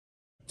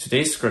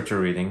Today's scripture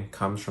reading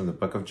comes from the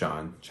book of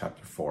John,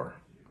 chapter 4,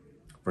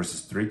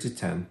 verses 3 to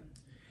 10.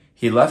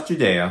 He left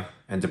Judea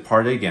and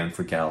departed again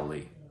for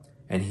Galilee,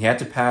 and he had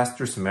to pass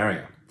through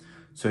Samaria.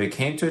 So he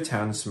came to a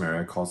town in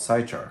Samaria called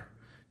Sychar,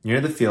 near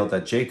the field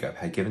that Jacob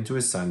had given to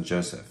his son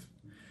Joseph.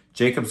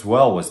 Jacob's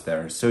well was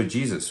there, so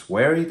Jesus,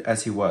 wearied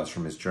as he was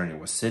from his journey,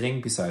 was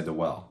sitting beside the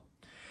well.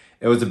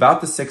 It was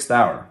about the 6th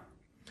hour.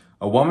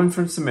 A woman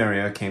from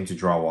Samaria came to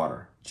draw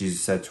water.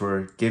 Jesus said to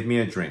her, "Give me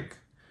a drink,"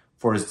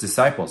 for his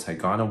disciples had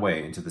gone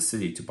away into the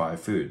city to buy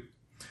food.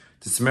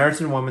 The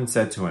Samaritan woman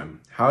said to him,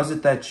 "How is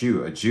it that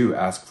you, a Jew,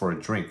 ask for a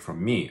drink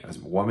from me, a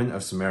woman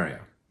of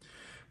Samaria?"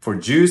 For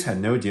Jews had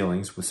no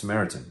dealings with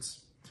Samaritans.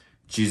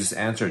 Jesus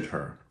answered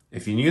her,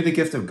 "If you knew the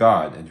gift of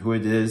God and who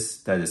it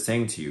is that is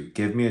saying to you,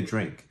 'Give me a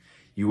drink,'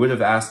 you would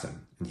have asked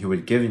him, and he would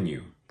have given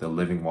you the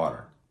living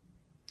water."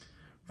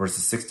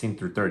 Verses 16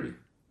 through 30.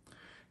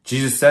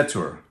 Jesus said to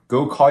her,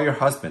 "Go call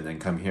your husband and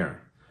come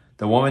here."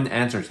 The woman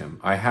answered him,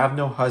 "I have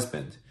no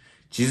husband."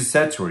 Jesus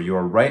said to her, "You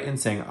are right in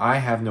saying, 'I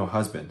have no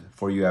husband,'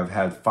 for you have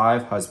had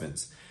 5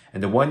 husbands,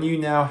 and the one you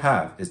now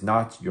have is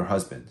not your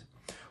husband.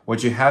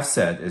 What you have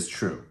said is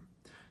true."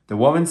 The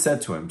woman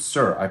said to him,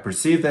 "Sir, I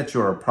perceive that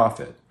you are a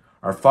prophet.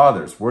 Our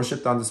fathers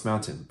worshipped on this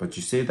mountain, but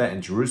you say that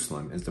in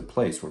Jerusalem is the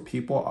place where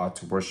people ought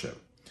to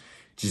worship."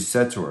 Jesus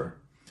said to her,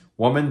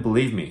 "Woman,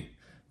 believe me,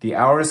 the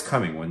hour is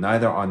coming when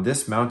neither on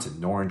this mountain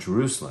nor in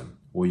Jerusalem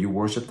will you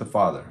worship the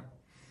Father.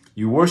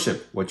 You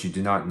worship what you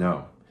do not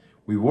know.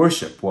 We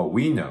worship what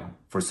we know,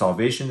 for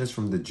salvation is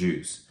from the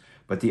Jews.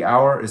 But the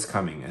hour is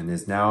coming and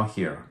is now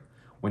here,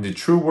 when the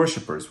true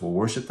worshippers will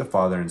worship the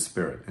Father in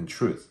spirit and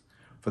truth,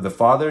 for the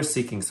Father is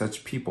seeking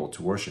such people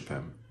to worship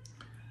him.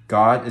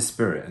 God is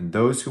spirit, and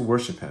those who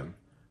worship him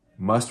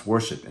must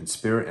worship in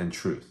spirit and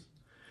truth."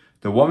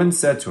 The woman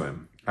said to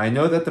him, "I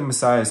know that the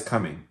Messiah is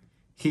coming,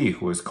 he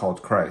who is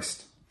called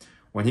Christ.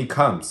 When he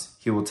comes,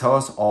 he will tell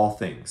us all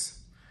things."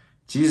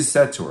 Jesus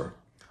said to her,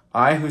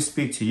 "I who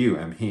speak to you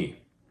am he."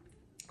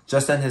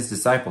 Just then his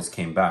disciples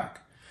came back.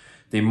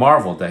 They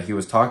marveled that he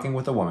was talking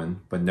with a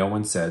woman, but no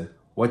one said,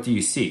 "What do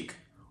you seek?"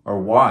 or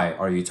 "Why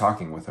are you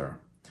talking with her?"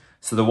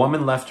 So the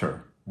woman left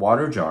her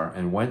water jar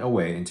and went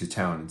away into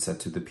town and said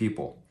to the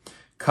people,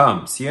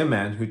 "Come, see a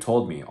man who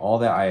told me all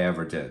that I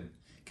ever did.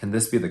 Can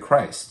this be the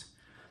Christ?"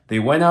 They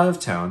went out of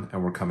town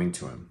and were coming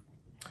to him.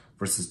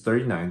 Verses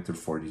 39 through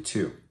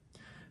 42.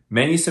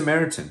 Many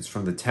Samaritans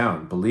from the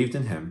town believed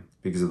in him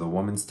because of the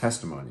woman's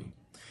testimony.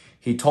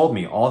 "He told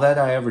me all that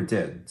I ever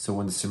did." So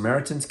when the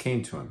Samaritans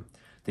came to him,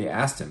 they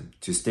asked him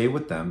to stay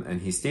with them,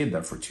 and he stayed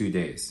there for 2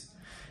 days.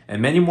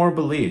 And many more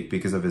believed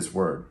because of his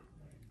word.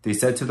 They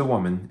said to the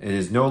woman, "It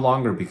is no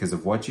longer because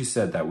of what you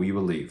said that we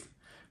believe,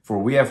 for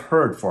we have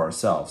heard for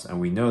ourselves,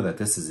 and we know that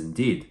this is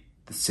indeed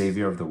the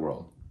Savior of the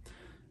world."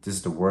 This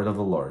is the word of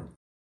the Lord.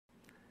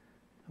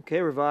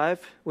 Okay,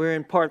 Revive. We're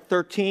in part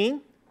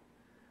 13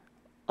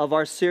 of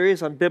our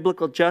series on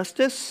biblical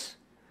justice.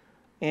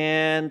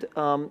 And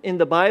in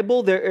the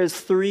Bible, there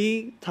is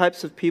 3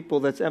 types of people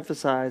that's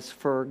emphasized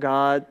for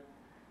God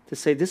to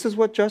say, this is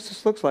what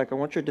justice looks like. I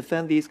want you to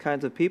defend these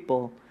kinds of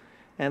people.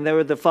 And there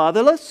were the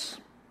fatherless,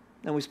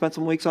 and we spent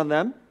some weeks on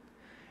them.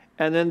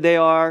 And then they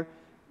are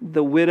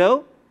the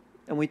widow,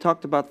 and we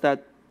talked about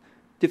that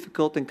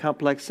difficult and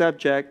complex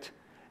subject.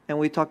 And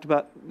we talked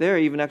about, there are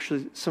even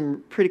actually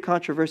some pretty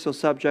controversial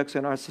subjects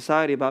in our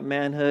society about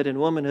manhood and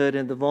womanhood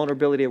and the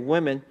vulnerability of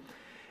women.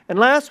 And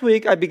last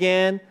week, I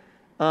began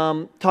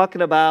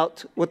talking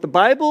about what the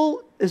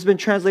Bible has been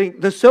translating,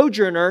 the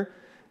sojourner,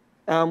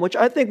 which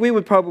I think we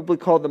would probably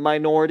call the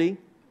minority.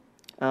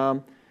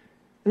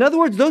 In other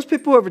words, those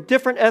people who have a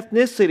different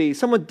ethnicity,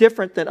 somewhat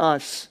different than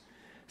us.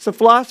 Some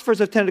philosophers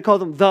have tended to call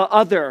them the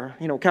other,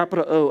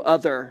 capital O,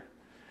 other.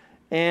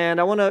 And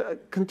I want to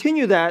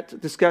continue that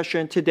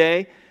discussion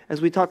today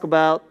as we talk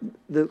about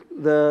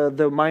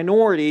the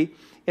minority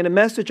in a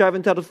message I've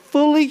entitled,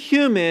 Fully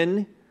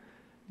Human,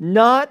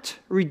 Not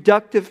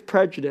Reductive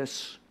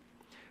Prejudice.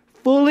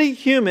 Fully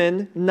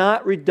human,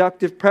 not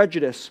reductive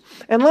prejudice.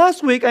 And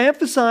last week, I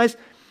emphasized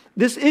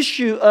this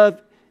issue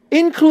of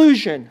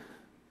inclusion.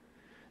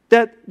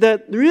 That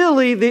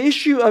really the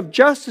issue of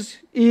justice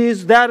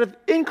is that of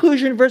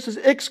inclusion versus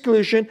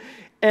exclusion.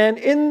 And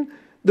in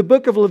the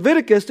book of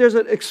Leviticus, there's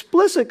an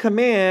explicit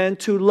command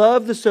to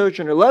love the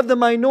sojourner, love the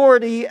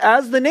minority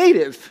as the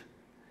native.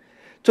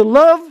 To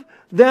love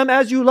them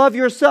as you love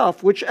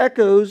yourself, which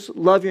echoes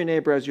love your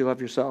neighbor as you love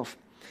yourself.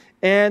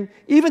 And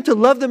even to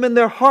love them in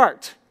their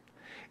heart.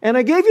 And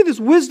I gave you this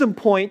wisdom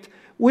point,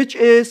 which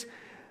is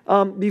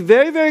be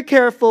very, very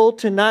careful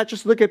to not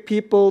just look at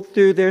people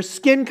through their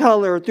skin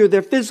color, through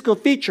their physical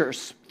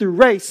features, through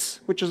race,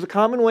 which is the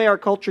common way our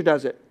culture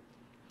does it.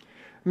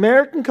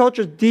 American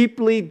culture is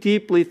deeply,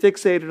 deeply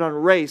fixated on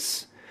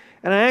race.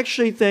 And I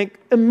actually think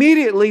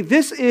immediately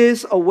this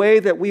is a way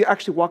that we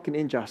actually walk in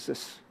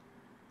injustice.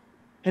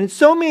 And in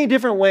so many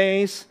different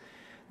ways,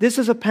 this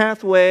is a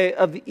pathway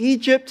of the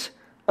Egypt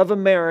of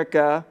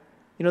America.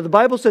 The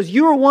Bible says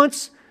you were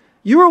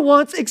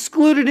once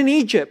excluded in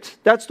Egypt.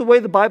 That's the way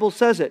the Bible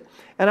says it.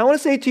 And I want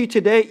to say to you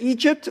today,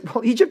 Egypt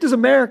is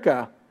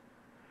America.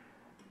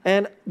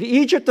 And the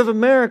Egypt of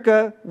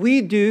America,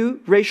 we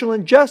do racial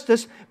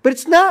injustice, but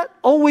it's not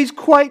always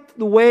quite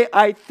the way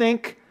I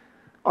think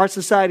our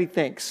society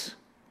thinks.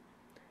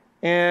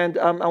 And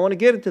I want to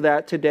get into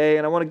that today,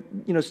 and I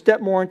want to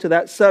step more into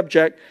that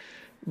subject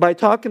by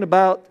talking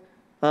about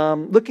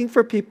looking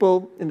for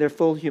people in their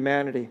full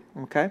humanity.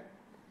 Okay?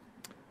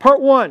 Part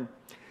 1,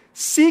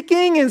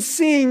 seeking and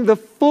seeing the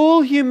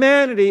full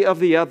humanity of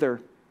the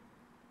other.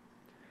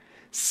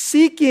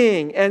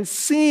 Seeking and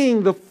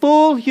seeing the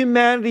full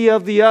humanity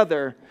of the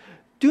other.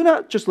 Do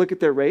not just look at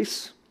their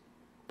race,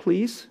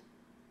 please.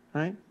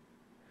 Right?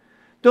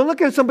 Don't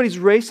look at somebody's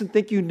race and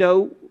think you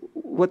know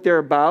what they're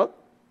about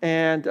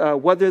and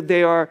whether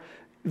they are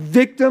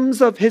victims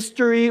of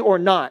history or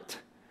not.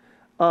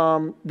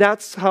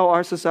 That's how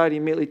our society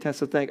immediately tends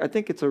to think. I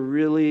think it's a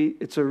really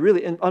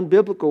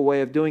unbiblical way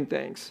of doing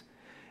things.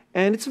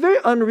 And it's very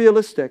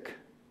unrealistic.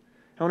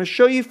 I want to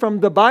show you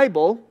from the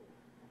Bible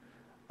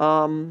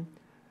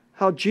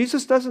how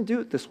Jesus doesn't do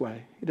it this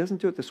way. He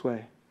doesn't do it this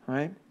way,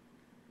 right?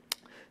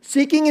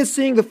 Seeking and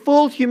seeing the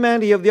full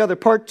humanity of the other.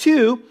 Part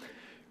 2,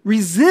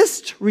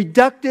 resist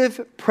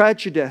reductive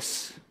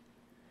prejudice.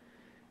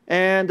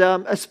 And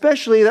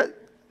especially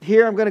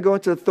here I'm going to go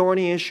into the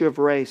thorny issue of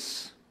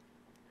race.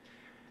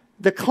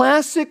 The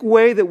classic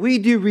way that we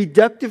do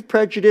reductive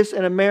prejudice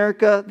in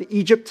America, the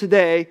Egypt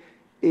today,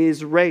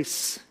 is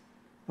race.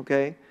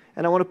 Okay?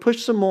 And I want to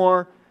push some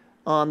more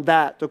on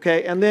that.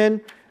 Okay? And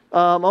then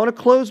I want to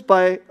close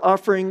by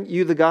offering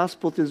you the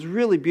gospel through this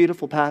really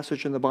beautiful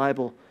passage in the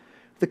Bible.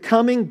 The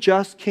coming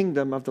just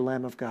kingdom of the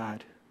Lamb of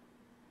God.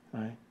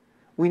 Right?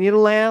 We need a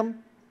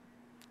lamb.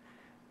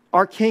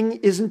 Our king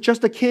isn't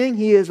just a king,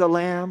 he is a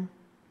lamb.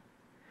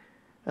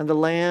 And the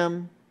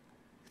lamb,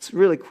 it's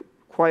really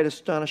quite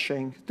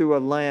astonishing. Through a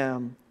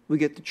lamb, we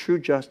get the true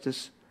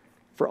justice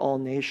for all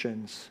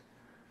nations.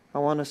 I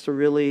want us to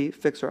really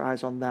fix our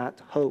eyes on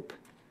that hope,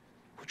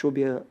 which will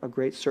be a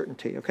great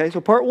certainty. Okay,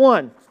 so part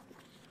 1.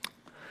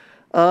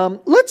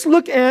 Let's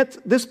look at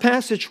this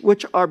passage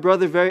which our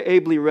brother very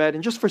ably read.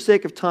 And just for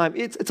sake of time,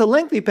 it's a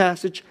lengthy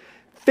passage,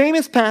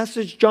 famous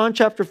passage, John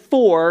chapter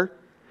 4,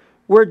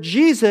 where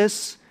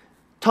Jesus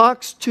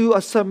talks to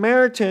a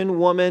Samaritan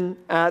woman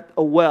at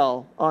a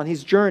well on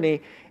his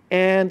journey.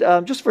 And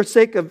just for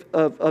sake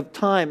of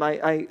time,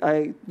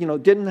 I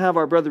didn't have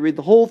our brother read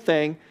the whole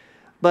thing.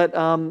 But,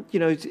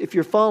 if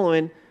you're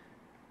following,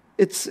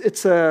 it's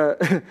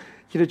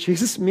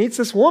Jesus meets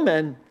this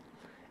woman.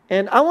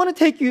 And I want to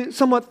take you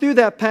somewhat through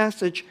that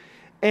passage.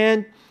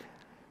 And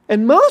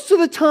most of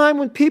the time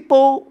when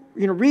people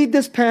read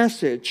this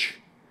passage,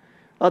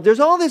 there's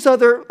all this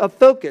other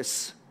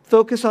focus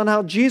on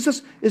how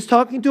Jesus is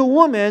talking to a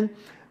woman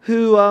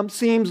who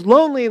seems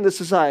lonely in the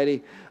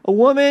society, a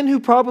woman who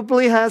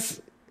probably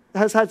has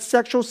had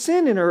sexual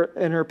sin in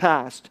her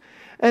past.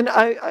 And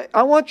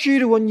I want you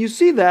to, when you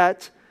see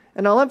that,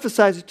 and I'll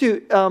emphasize it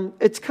too,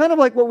 it's kind of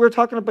like what we were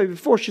talking about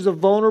before. She's a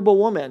vulnerable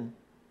woman.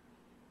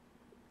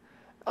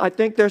 I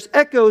think there's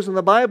echoes in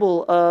the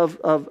Bible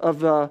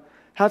of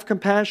have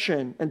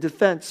compassion and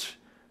defense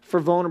for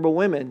vulnerable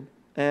women.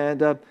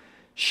 And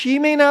she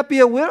may not be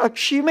a widow.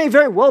 She may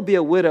very well be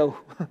a widow.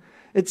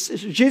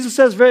 Jesus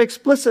says very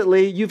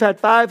explicitly, you've had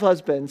 5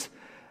 husbands.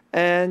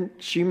 And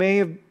she may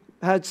have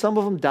had some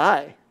of them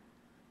die.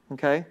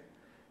 Okay?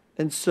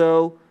 And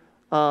so,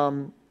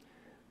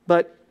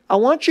 but I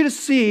want you to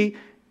see,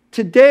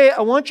 today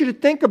I want you to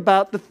think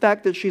about the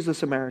fact that she's a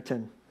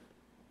Samaritan.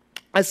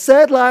 I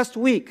said last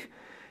week,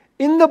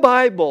 in the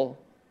Bible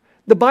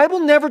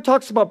never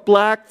talks about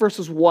black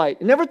versus white.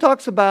 It never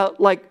talks about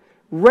like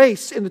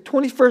race in the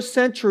 21st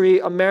century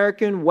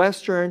American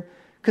Western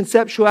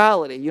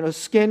conceptuality.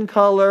 Skin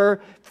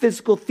color,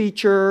 physical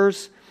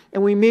features,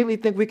 and we immediately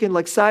think we can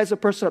like size a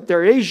person up.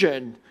 They're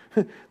Asian,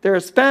 they're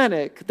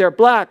Hispanic, they're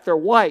black, they're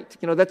white.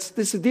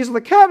 These are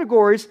the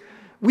categories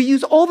we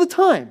use all the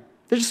time.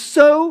 That's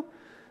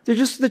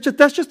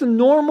just a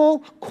normal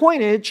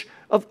coinage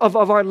of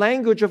our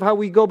language, of how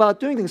we go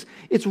about doing things.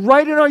 It's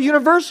right in our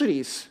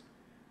universities.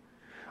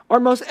 Our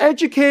most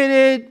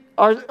educated,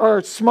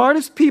 our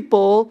smartest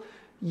people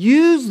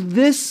use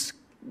this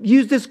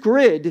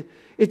grid.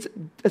 It's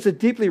a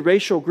deeply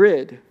racial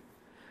grid.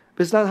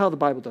 But it's not how the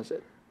Bible does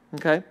it.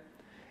 Okay?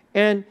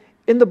 And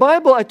in the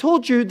Bible, I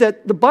told you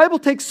that the Bible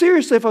takes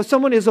seriously if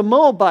someone is a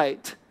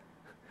Moabite.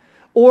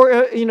 Or,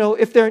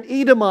 if they're an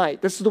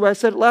Edomite. This is the way I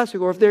said it last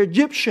week. Or if they're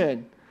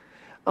Egyptian.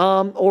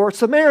 Or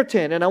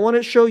Samaritan. And I want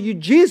to show you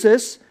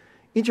Jesus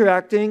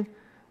interacting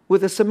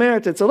with a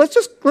Samaritan. So let's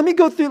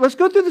go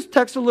through this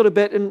text a little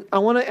bit, and I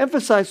want to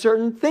emphasize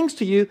certain things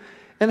to you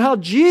and how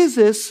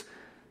Jesus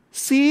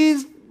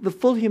sees the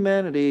full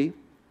humanity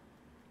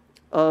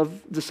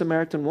of the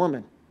Samaritan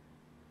woman.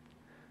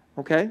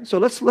 Okay? So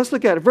let's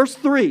look at it. Verse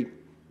 3.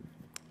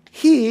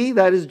 He,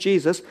 that is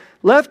Jesus,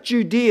 left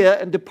Judea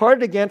and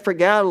departed again for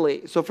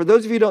Galilee. So for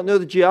those of you who don't know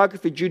the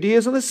geography, Judea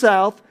is in the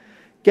south,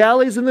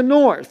 Galilee is in the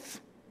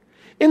north.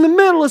 In the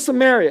middle is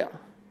Samaria.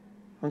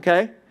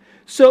 Okay?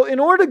 So in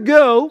order to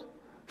go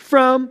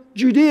from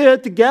Judea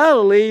to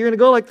Galilee, you're going to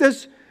go like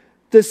this.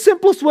 The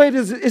simplest way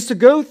is to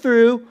go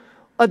through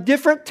a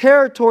different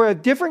territory, a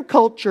different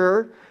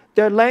culture,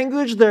 their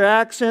language, their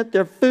accent,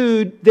 their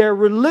food, their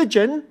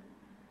religion,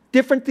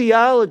 different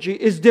theology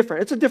is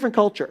different. It's a different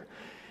culture.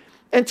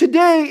 And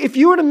today, if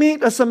you were to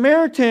meet a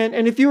Samaritan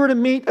and if you were to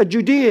meet a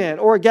Judean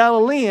or a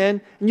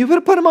Galilean, and you were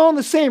to put them all in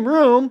the same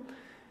room,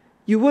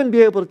 you wouldn't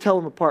be able to tell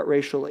them apart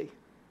racially.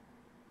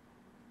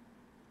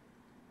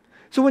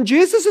 So when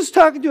Jesus is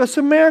talking to a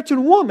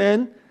Samaritan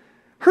woman,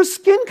 her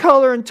skin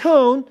color and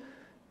tone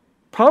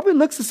probably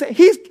looks the same.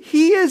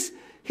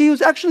 He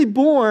was actually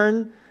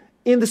born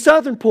in the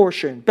southern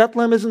portion.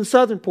 Bethlehem is in the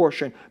southern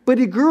portion. But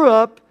he grew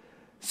up,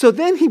 so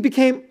then he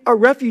became a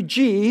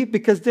refugee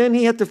because then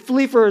he had to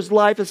flee for his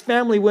life. His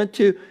family went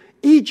to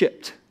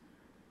Egypt.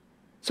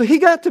 So he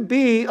got to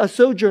be a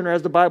sojourner,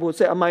 as the Bible would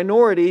say, a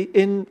minority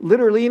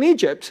literally in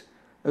Egypt.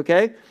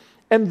 Okay?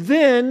 And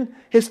then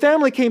his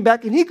family came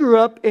back and he grew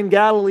up in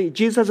Galilee.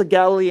 Jesus has a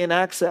Galilean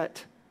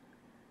accent.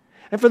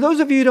 And for those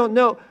of you who don't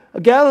know,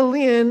 a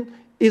Galilean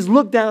is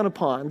looked down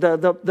upon.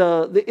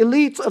 The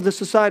elites of the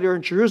society are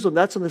in Jerusalem.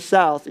 That's in the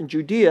south, in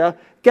Judea.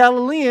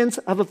 Galileans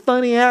have a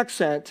funny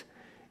accent,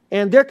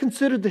 and they're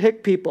considered the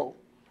hick people.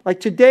 Like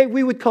today,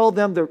 we would call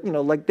them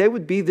like they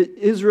would be the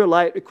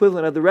Israelite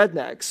equivalent of the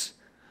rednecks,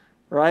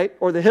 right?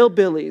 Or the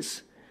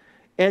hillbillies.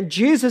 And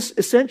Jesus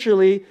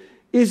essentially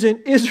is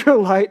an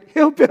Israelite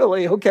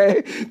hillbilly,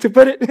 okay, to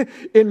put it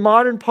in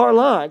modern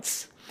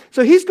parlance.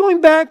 So he's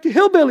going back to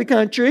hillbilly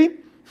country.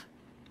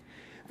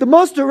 The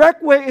most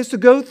direct way is to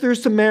go through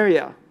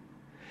Samaria.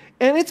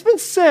 And it's been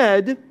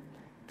said,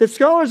 that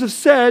scholars have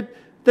said,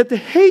 that the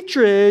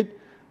hatred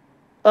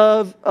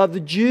of the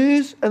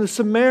Jews and the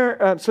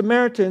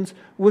Samaritans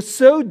was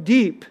so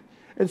deep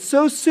and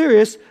so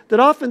serious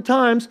that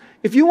oftentimes,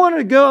 if you wanted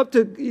to go up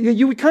to,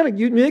 you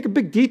make a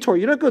big detour.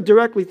 You don't go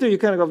directly through. You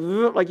kind of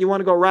go like you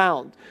want to go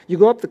around. You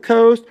go up the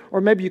coast,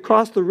 or maybe you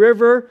cross the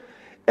river.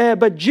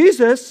 But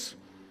Jesus,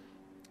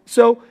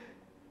 so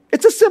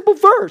it's a simple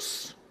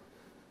verse.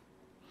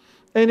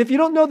 And if you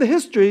don't know the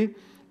history,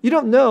 you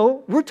don't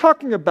know, we're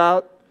talking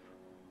about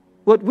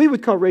what we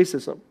would call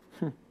racism.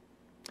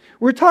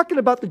 We're talking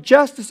about the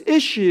justice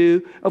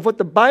issue of what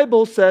the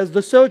Bible says,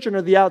 the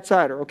sojourner, the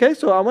outsider. Okay,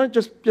 so I want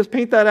to just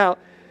paint that out.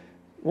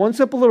 One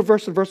simple little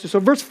verse in verse 2. So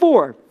verse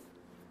 4.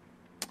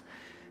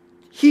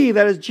 He,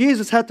 that is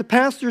Jesus, had to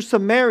pass through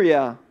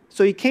Samaria.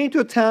 So he came to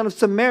a town of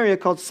Samaria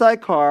called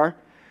Sychar,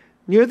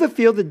 near the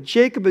field that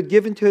Jacob had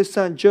given to his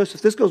son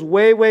Joseph. This goes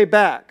way, way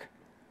back.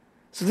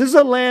 So this is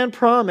a land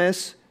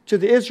promise to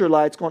the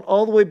Israelites going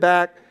all the way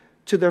back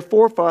to their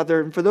forefather.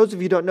 And for those of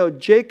you who don't know,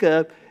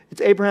 Jacob, it's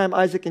Abraham,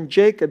 Isaac, and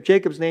Jacob.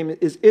 Jacob's name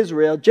is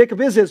Israel.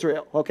 Jacob is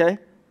Israel, okay?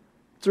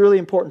 It's a really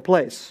important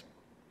place.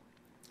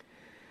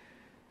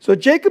 So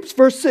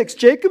verse 6,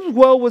 Jacob's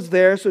well was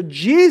there. So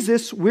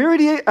Jesus,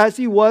 wearied as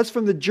he was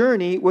from the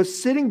journey,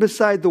 was sitting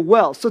beside the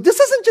well. So this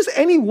isn't just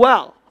any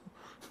well.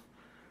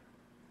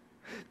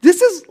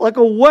 This is like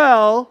a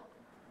well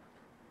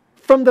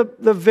from the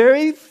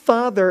very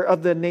father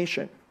of the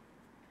nation.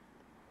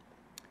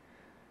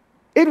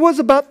 It was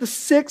about the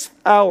 6th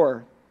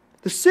hour.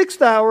 The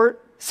 6th hour,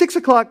 6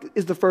 o'clock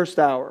is the first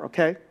hour,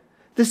 okay?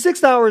 The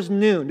 6th hour is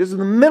noon. This is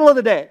the middle of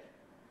the day.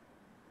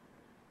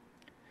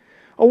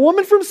 A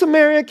woman from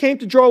Samaria came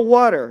to draw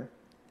water.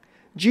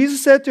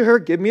 Jesus said to her,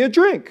 "Give me a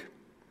drink."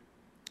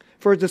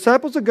 For his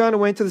disciples had gone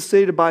away into the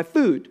city to buy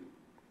food.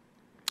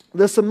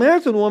 The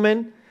Samaritan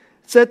woman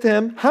said to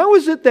him, "How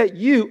is it that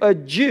you, a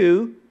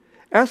Jew,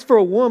 ask for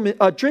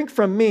a drink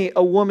from me,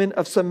 a woman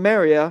of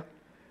Samaria?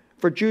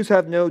 For Jews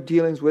have no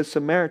dealings with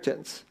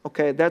Samaritans."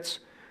 Okay, that's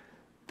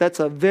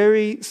a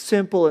very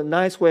simple and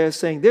nice way of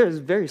saying there is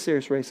very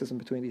serious racism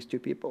between these two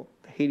people.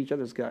 They hate each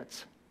other's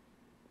guts.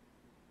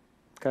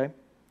 Okay?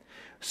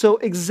 So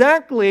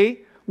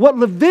exactly what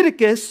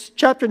Leviticus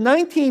chapter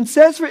 19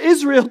 says for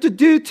Israel to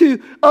do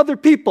to other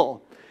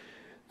people.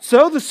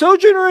 So the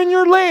sojourner in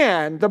your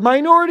land, the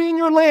minority in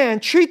your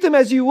land, treat them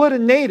as you would a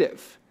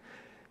native.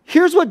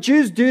 Here's what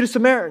Jews do to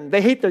Samaritans.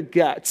 They hate their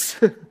guts.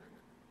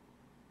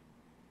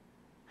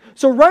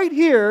 So right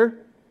here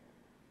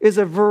is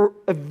a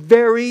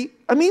very,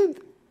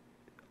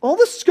 all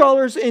the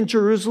scholars in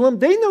Jerusalem,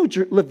 they know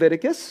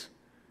Leviticus.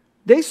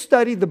 They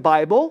study the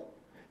Bible.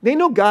 They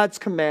know God's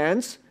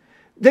commands.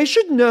 They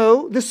should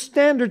know the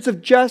standards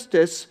of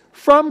justice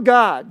from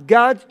God,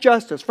 God's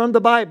justice from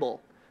the Bible.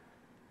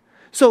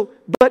 So,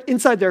 but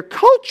inside their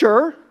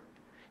culture,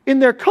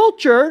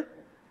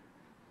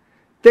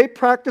 they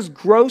practice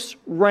gross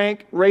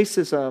rank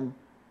racism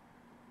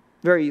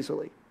very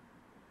easily.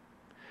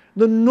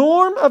 The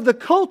norm of the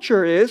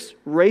culture is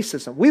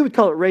racism. We would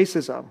call it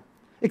racism,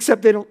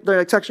 except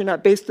it's actually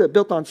not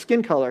built on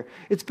skin color.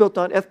 It's built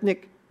on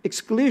ethnic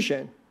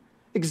exclusion.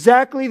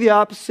 Exactly the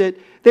opposite.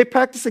 They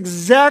practice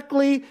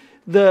exactly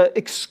the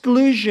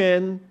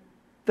exclusion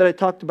that I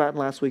talked about in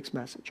last week's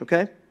message,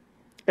 okay?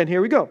 And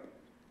here we go.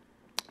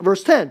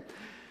 Verse 10.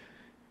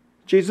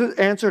 Jesus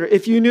answered her,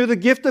 "If you knew the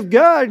gift of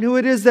God and who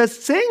it is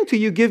that's saying to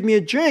you, 'Give me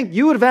a drink,'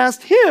 you would have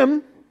asked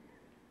him,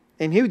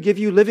 and he would give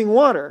you living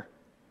water."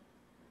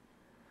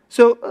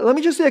 So let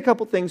me just say a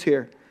couple things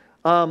here.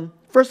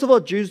 First of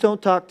all, Jews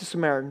don't talk to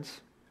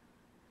Samaritans.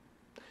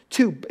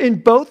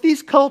 in both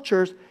these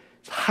cultures,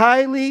 it's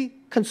highly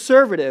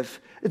conservative.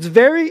 It's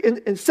very,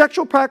 in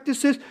sexual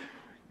practices,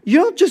 you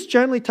don't just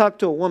generally talk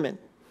to a woman.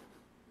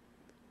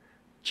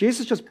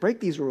 Jesus just break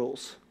these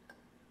rules.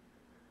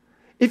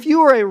 If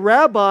you are a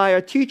rabbi,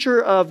 a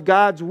teacher of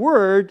God's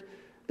word,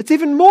 it's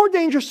even more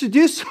dangerous to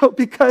do so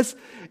because,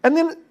 and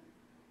then,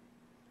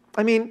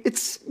 I mean,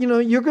 it's,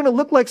 you're going to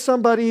look like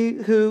somebody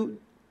who,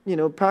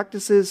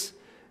 practices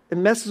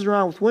and messes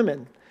around with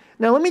women.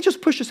 Now, let me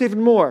just push this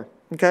even more,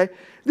 okay?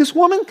 This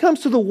woman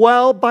comes to the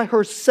well by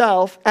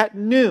herself at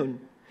noon.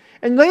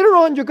 And later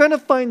on, you're going to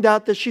find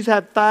out that she's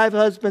had 5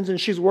 husbands and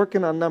she's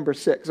working on number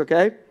 6,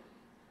 okay?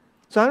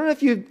 So I don't know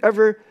if you've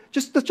ever,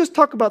 let's just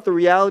talk about the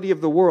reality of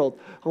the world.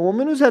 A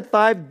woman who's had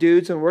 5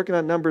 dudes and working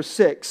on number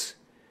 6,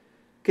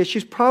 okay,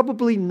 she's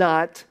probably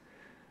not,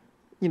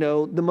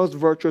 the most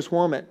virtuous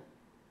woman.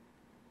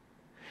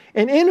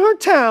 And in her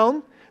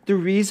town, the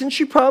reason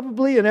she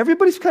probably, and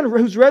everybody's kind of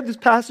who's read this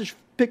passage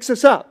picks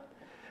this up.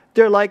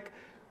 They're like,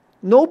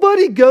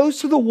 nobody goes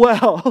to the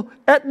well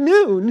at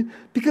noon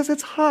because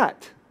it's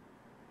hot.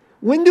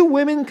 When do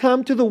women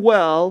come to the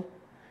well?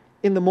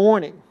 In the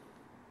morning.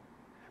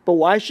 But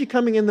why is she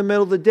coming in the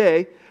middle of the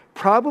day?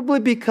 Probably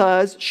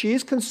because she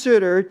is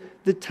considered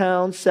the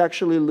town's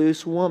sexually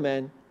loose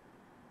woman.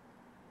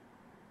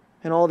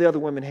 And all the other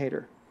women hate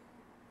her.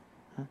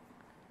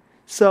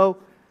 So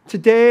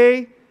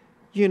today,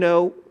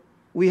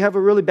 we have a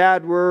really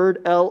bad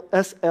word,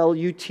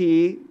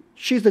 SLUT.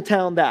 She's the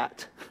town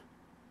that.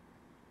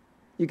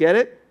 You get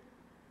it?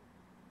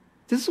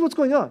 This is what's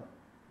going on.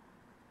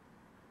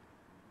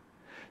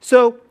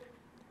 So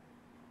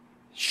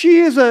she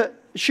is an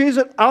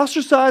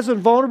ostracized and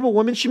vulnerable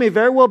woman. She may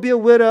very well be a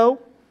widow.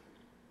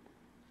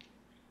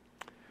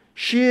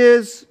 She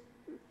is,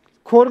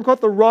 quote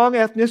unquote, the wrong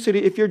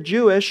ethnicity if you're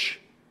Jewish.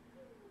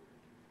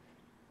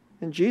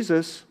 And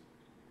Jesus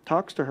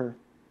talks to her.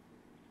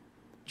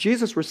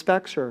 Jesus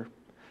respects her.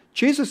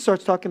 Jesus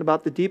starts talking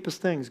about the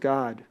deepest things,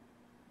 God.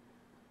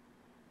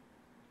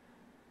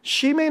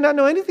 She may not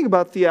know anything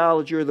about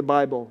theology or the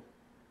Bible.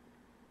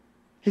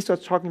 He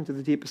starts talking to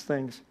the deepest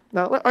things.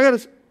 Now, I got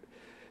to,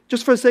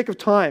 just for the sake of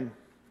time,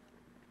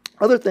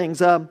 other things.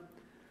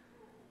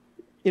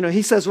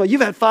 He says, well,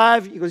 you've had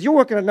 5. He goes, you're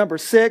working on number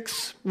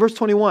 6. Verse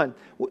 21.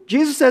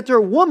 Jesus said to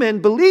her,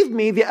 woman, believe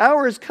me, the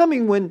hour is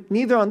coming when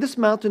neither on this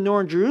mountain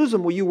nor in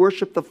Jerusalem will you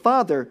worship the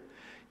Father.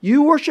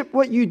 You worship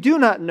what you do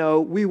not know.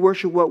 We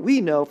worship what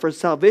we know, for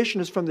salvation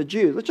is from the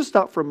Jews. Let's just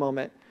stop for a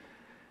moment.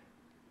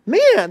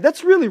 Man,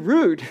 that's really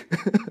rude.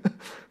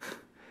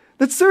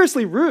 That's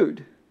seriously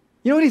rude.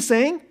 You know what he's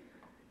saying?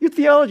 Your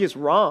theology is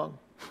wrong.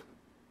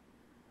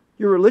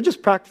 Your religious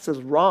practice is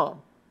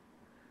wrong.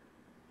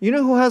 You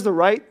know who has the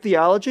right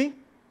theology?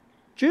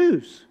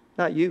 Jews,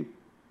 not you.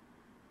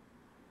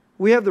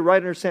 We have the right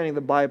understanding of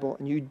the Bible,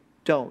 and you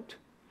don't.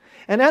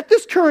 And at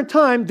this current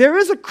time, there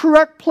is a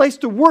correct place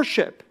to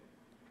worship.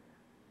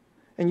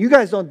 And you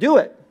guys don't do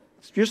it.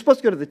 You're supposed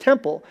to go to the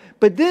temple.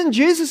 But then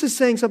Jesus is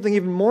saying something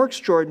even more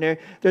extraordinary.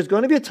 There's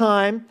going to be a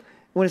time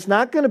when it's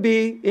not going to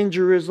be in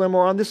Jerusalem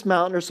or on this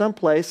mountain or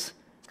someplace.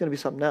 It's going to be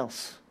something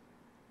else.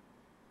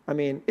 I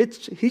mean,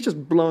 he's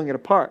just blowing it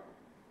apart.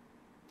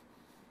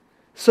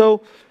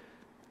 So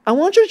I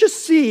want you to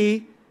just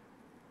see,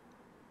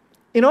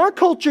 in our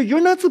culture,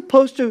 you're not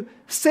supposed to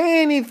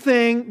say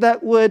anything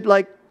that would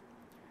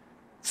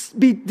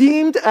be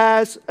deemed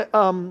as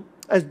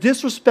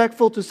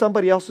disrespectful to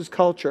somebody else's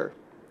culture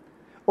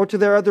or to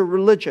their other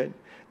religion.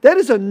 That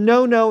is a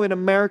no-no in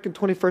American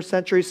 21st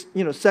century,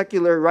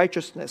 secular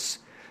righteousness.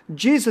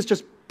 Jesus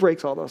just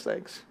breaks all those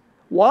things.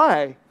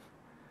 Why?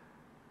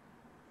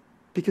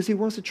 Because he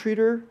wants to treat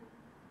her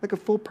like a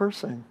full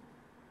person.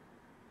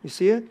 You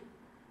see it?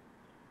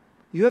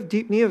 You have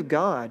deep need of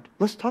God.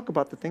 Let's talk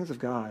about the things of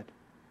God.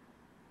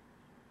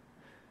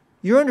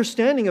 Your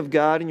understanding of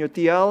God and your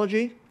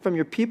theology from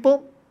your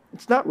people,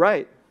 it's not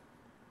right.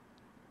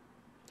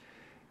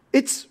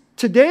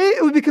 Today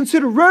it would be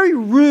considered very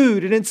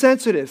rude and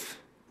insensitive.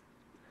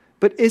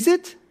 But is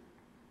it?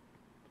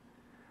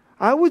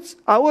 I would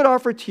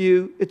offer to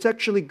you, it's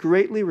actually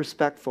greatly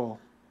respectful.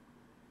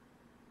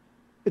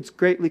 It's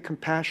greatly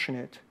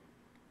compassionate.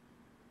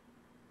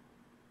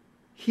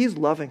 He's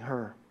loving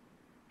her.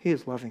 He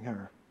is loving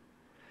her.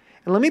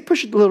 And let me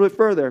push it a little bit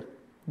further.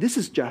 This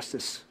is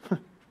justice.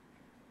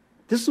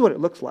 This is what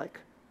it looks like.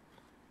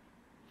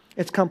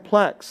 It's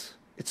complex.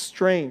 It's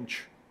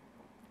strange.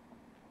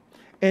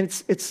 And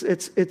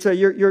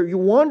you're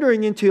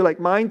wandering into like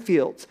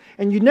minefields,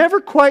 and you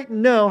never quite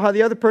know how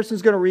the other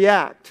person's going to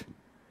react.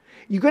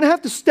 You're going to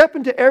have to step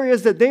into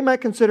areas that they might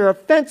consider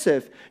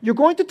offensive. You're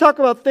going to talk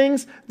about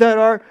things that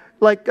are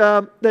like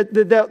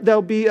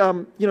there'll be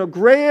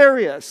gray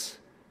areas,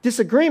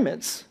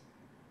 disagreements,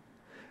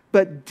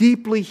 but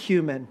deeply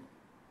human.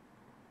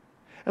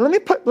 And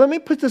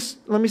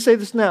let me say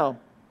this now.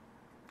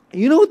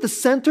 You know what the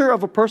center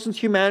of a person's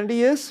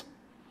humanity is?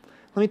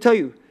 Let me tell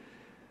you.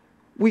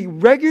 We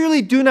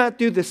regularly do not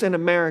do this in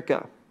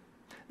America.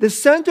 The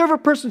center of a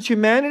person's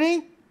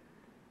humanity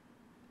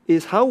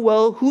is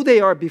who they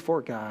are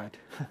before God.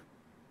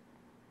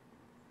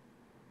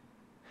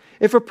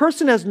 If a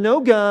person has no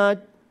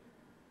God,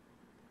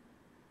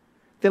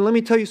 then let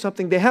me tell you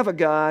something. They have a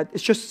God.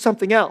 It's just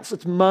something else.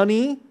 It's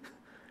money.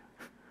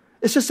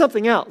 It's just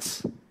something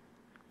else.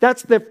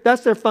 That's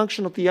their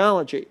functional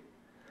theology.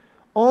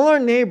 All our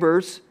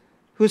neighbors,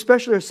 who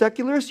especially are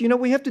secularists, you know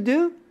what we have to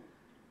do?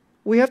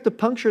 We have to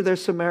puncture their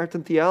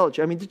Samaritan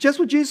theology. I mean, just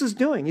what Jesus is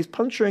doing. He's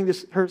puncturing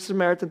her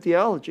Samaritan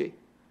theology.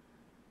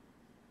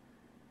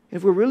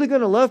 If we're really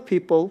going to love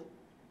people,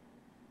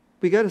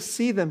 we got to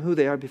see them who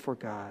they are before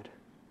God.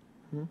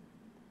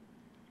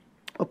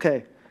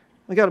 Okay,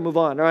 we got to move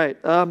on. All right.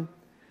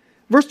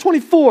 Verse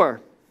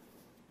 24.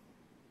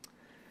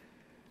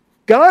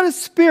 God is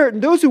spirit,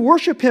 and those who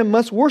worship him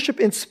must worship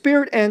in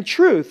spirit and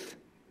truth.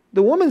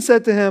 The woman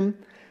said to him,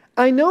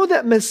 I know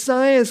that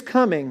Messiah is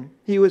coming.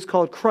 He was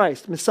called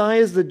Christ. Messiah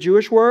is the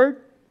Jewish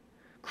word.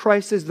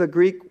 Christ is the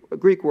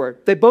Greek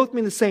word. They both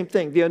mean the same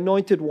thing, the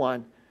anointed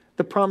one,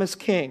 the promised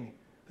king,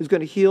 who's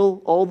going to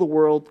heal all the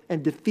world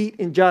and defeat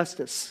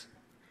injustice.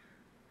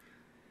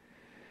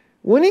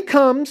 When he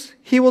comes,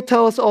 he will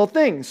tell us all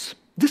things.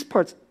 This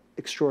part's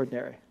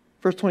extraordinary.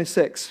 Verse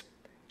 26.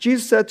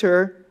 Jesus said to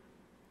her,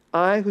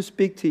 I who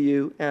speak to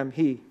you am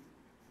he.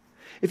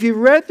 If you've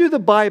read through the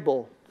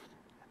Bible,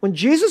 when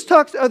Jesus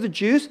talks to other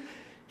Jews,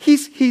 he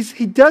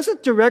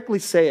doesn't directly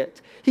say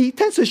it. He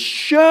tends to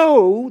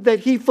show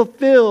that he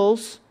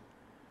fulfills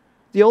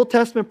the Old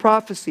Testament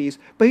prophecies,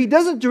 but he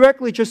doesn't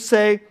directly just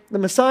say, the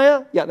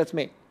Messiah, yeah, that's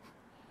me.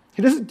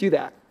 He doesn't do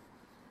that.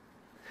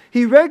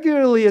 He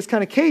regularly is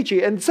kind of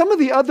cagey, and some of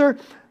the other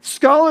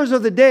scholars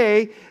of the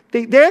day,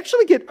 they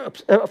actually get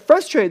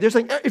frustrated. They're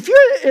saying, if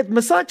you're a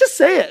Messiah, just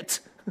say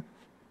it.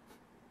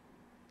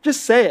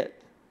 Just say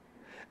it.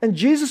 And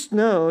Jesus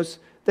knows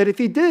that if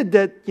he did,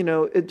 that,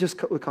 it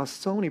just would cause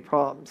so many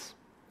problems.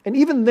 And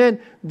even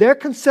then, their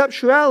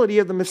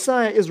conceptuality of the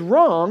Messiah is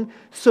wrong,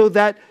 so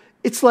that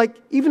it's like,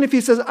 even if he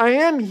says, I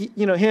am,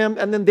 him,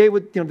 and then they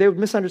would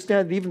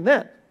misunderstand it even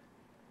then.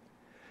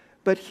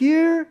 But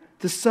here,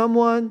 to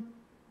someone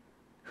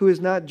who is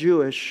not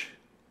Jewish,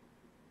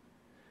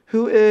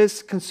 who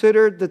is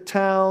considered the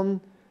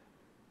town,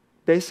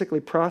 basically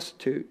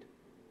prostitute,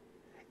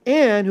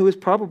 and who is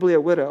probably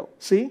a widow.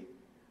 See?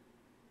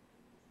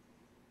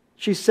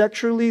 She's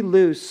sexually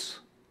loose,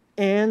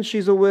 and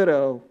she's a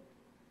widow.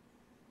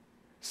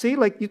 See,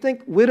 like you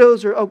think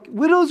widows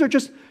are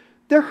just,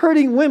 they're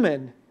hurting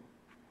women.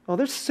 Oh,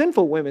 they're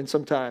sinful women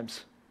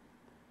sometimes.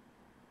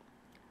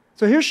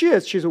 So here she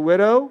is. She's a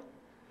widow.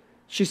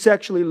 She's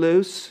sexually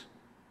loose.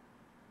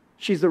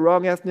 She's the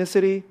wrong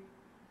ethnicity.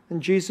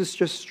 And Jesus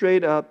just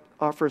straight up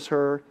offers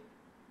her,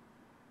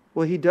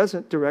 well, he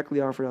doesn't directly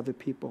offer other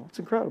people. It's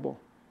incredible.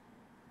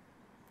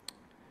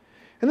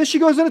 And then she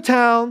goes into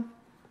town.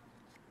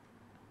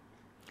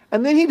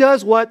 And then he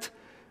does what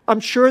I'm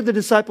sure the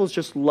disciples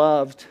just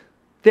loved.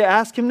 They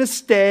ask him to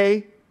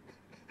stay.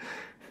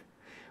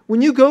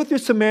 When you go through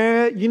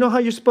Samaria, you know how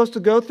you're supposed to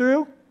go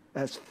through?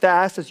 As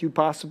fast as you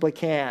possibly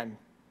can.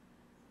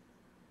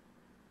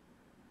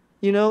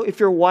 If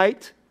you're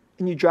white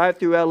and you drive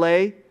through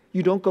LA,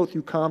 you don't go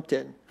through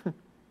Compton.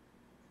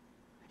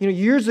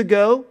 Years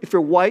ago, if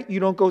you're white, you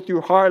don't go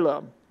through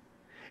Harlem.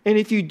 And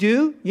if you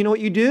do, you know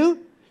what you do?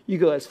 You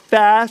go as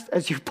fast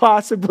as you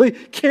possibly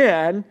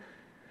can.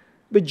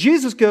 But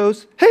Jesus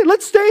goes, hey,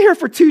 let's stay here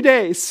for 2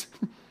 days.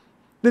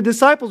 The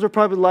disciples are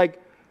probably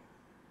like,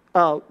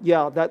 oh,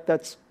 yeah,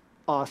 that's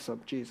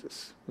awesome,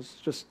 Jesus. It's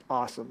just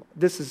awesome.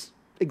 This is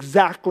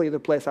exactly the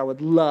place I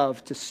would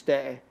love to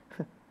stay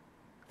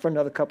for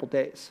another couple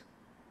days.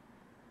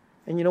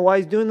 And you know why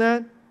he's doing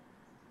that?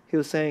 He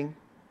was saying,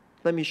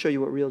 let me show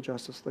you what real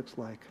justice looks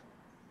like.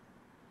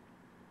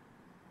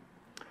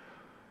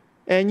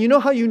 And you know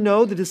how you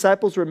know the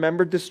disciples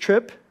remembered this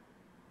trip?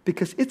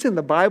 Because it's in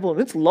the Bible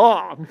and it's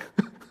long.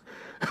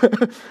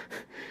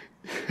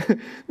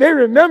 They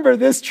remember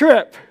this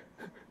trip.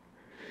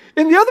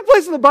 In the other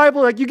place in the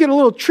Bible, like you get a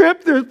little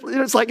trip,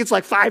 it's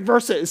like 5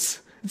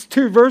 verses. It's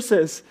 2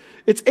 verses.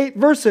 It's 8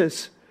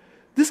 verses.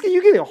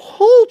 You get a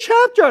whole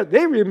chapter.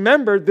 They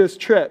remembered this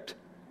trip.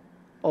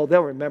 Oh,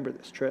 they'll remember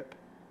this trip.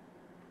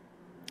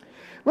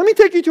 Let me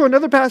take you to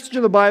another passage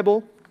in the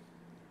Bible.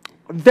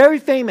 Very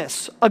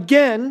famous.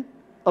 Again,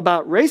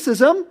 about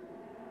racism.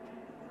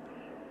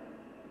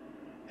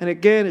 And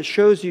again, it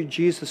shows you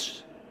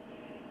Jesus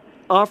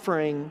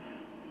offering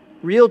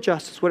real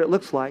justice, what it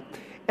looks like,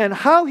 and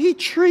how he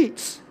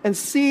treats and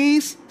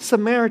sees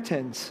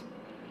Samaritans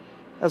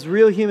as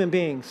real human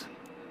beings.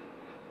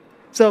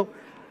 So,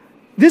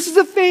 this is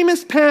a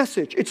famous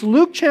passage. It's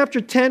Luke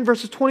chapter 10,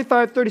 verses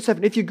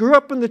 25-37. If you grew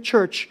up in the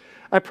church,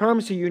 I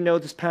promise you know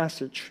this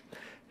passage.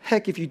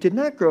 Heck, if you did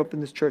not grow up in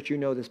this church, you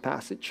know this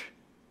passage.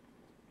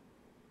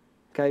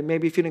 Okay,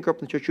 maybe if you didn't grow up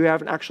in the church, you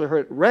haven't actually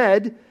heard it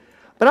read,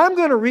 but I'm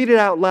going to read it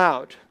out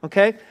loud,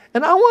 okay?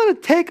 And I want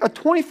to take a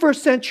 21st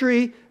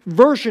century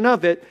version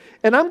of it,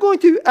 and I'm going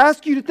to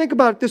ask you to think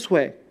about it this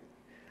way.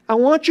 I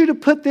want you to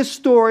put this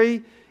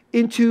story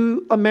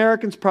into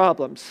Americans'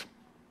 problems.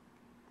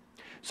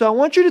 So I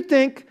want you to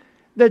think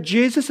that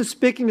Jesus is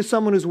speaking to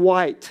someone who's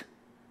white.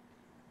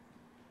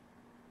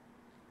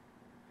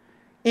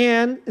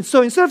 And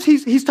so instead of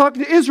he's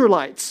talking to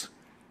Israelites.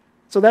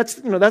 So that's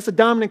the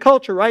dominant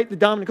culture, right? The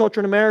dominant culture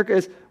in America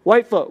is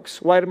white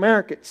folks, white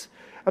Americans.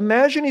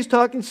 Imagine he's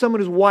talking to someone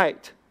who's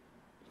white.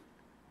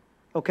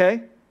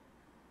 Okay?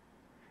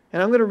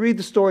 And I'm going to read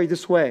the story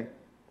this way.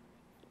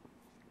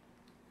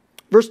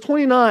 Verse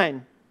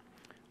 29,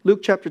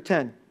 Luke chapter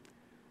 10.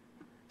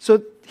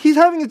 So he's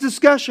having a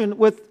discussion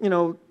with,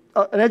 an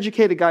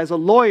educated guy, a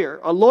lawyer.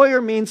 A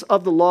lawyer means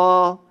of the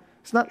law.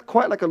 It's not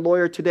quite like a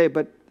lawyer today,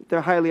 but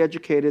they're highly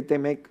educated. They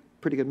make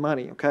pretty good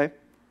money, okay?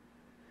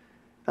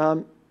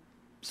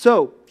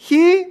 So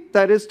he,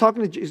 that is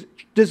talking to Jesus,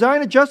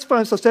 desiring to justify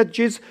himself, said to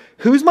Jesus,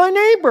 who's my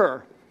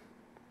neighbor?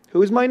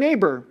 Who's my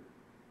neighbor?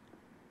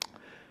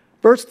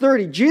 Verse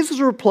 30, Jesus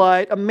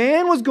replied, a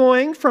man was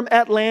going from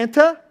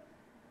Atlanta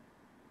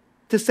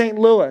to St.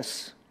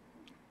 Louis.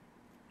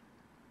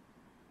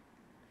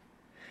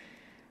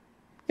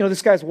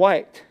 This guy's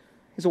white.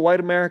 He's a white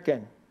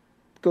American.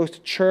 Goes to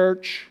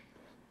church.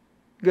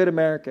 Good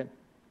American.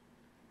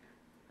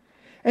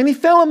 And he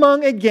fell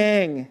among a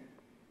gang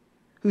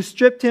who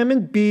stripped him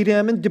and beat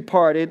him and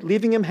departed,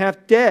 leaving him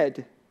half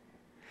dead.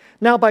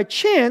 Now by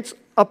chance,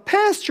 a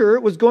pastor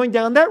was going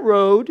down that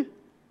road,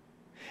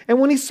 and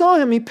when he saw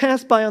him, he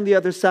passed by on the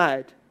other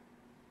side.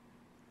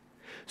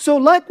 So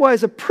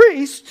likewise, a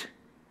priest,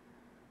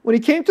 when he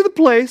came to the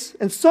place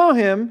and saw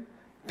him,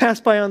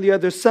 passed by on the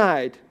other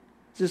side.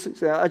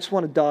 I just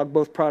want to dog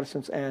both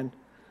Protestants and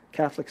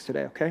Catholics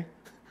today, okay?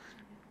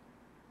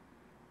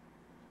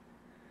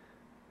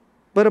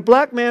 But a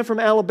black man from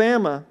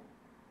Alabama,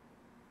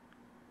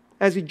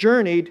 as he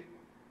journeyed,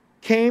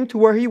 came to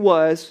where he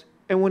was,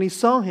 and when he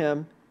saw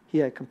him, he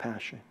had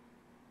compassion.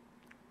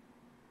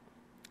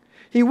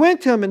 He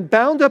went to him and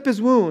bound up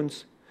his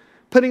wounds,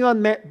 putting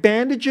on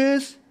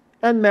bandages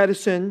and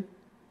medicine.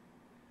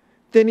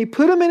 Then he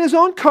put him in his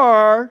own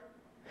car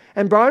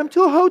and brought him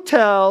to a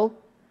hotel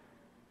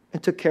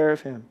and took care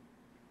of him.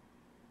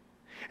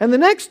 And the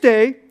next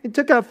day, he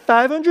took out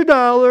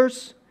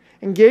 $500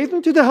 and gave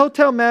them to the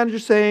hotel manager,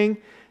 saying,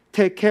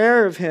 take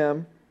care of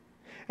him,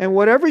 and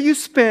whatever you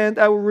spend,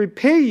 I will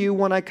repay you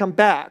when I come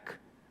back.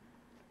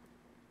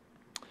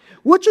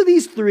 Which of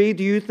these three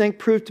do you think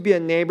proved to be a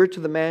neighbor to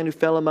the man who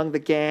fell among the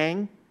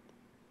gang?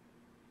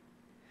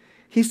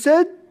 He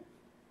said,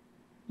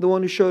 the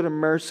one who showed him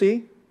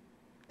mercy.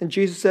 And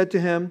Jesus said to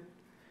him,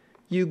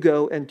 you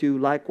go and do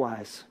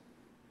likewise.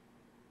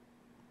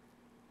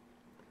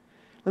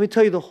 Let me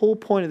tell you the whole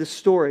point of this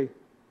story.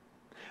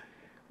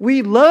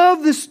 We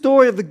love this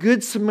story of the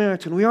Good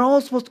Samaritan. We are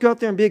all supposed to go out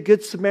there and be a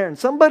Good Samaritan.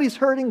 Somebody's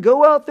hurting,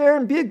 go out there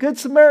and be a Good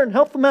Samaritan.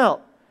 Help them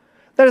out.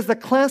 That is the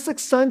classic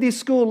Sunday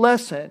school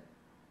lesson.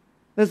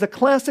 That is the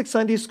classic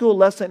Sunday school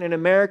lesson in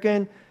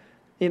American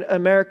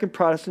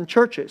Protestant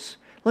churches.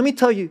 Let me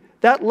tell you,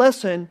 that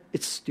lesson,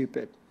 it's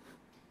stupid.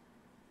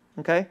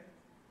 Okay?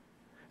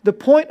 The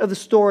point of the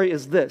story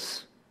is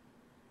this.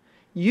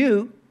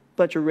 You,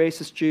 bunch of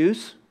racist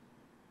Jews,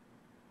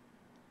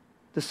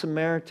 the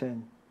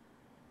Samaritan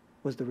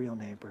was the real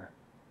neighbor.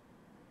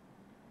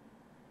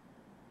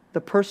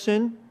 The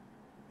person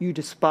you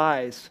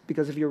despise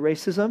because of your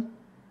racism,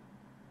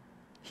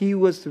 he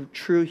was the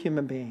true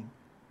human being.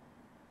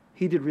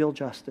 He did real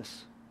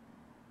justice.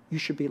 You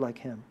should be like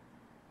him.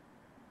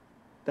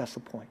 That's the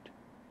point.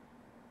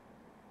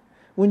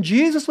 When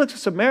Jesus looks at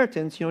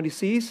Samaritans, you know what he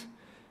sees?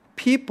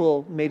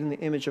 People made in the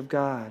image of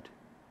God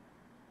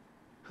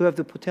who have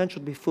the potential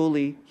to be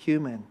fully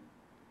human.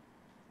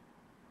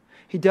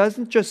 He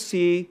doesn't just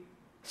see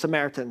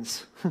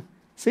Samaritans.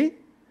 See?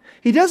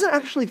 He doesn't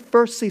actually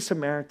first see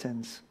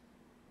Samaritans.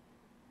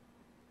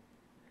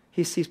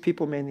 He sees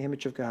people made in the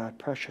image of God,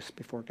 precious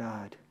before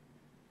God.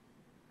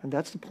 And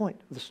that's the point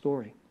of the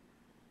story.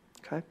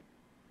 Okay?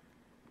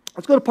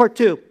 Let's go to part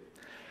 2.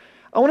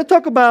 I want to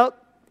talk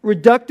about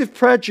reductive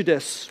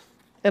prejudice.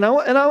 And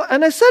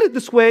I said it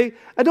this way.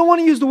 I don't want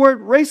to use the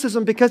word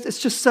racism because it's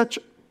just such,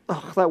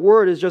 that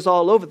word is just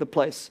all over the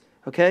place.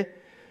 Okay?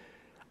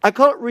 I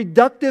call it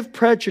reductive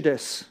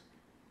prejudice.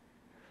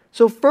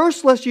 So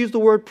first, let's use the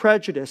word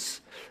prejudice.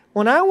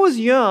 When I was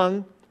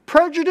young,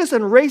 prejudice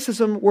and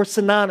racism were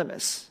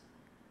synonymous.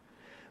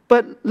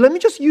 But let me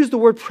just use the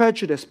word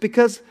prejudice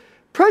because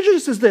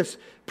prejudice is this.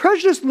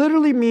 Prejudice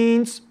literally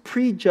means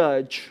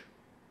prejudge.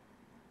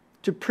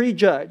 To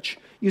prejudge.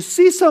 You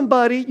see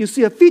somebody, you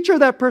see a feature of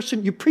that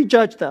person, you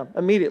prejudge them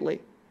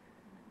immediately.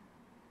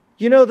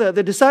 You know,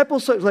 the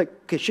disciples, like,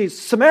 okay, she's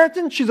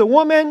Samaritan, she's a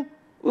woman.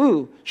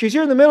 Ooh, she's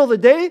here in the middle of the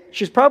day,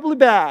 she's probably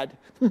bad.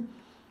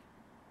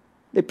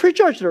 They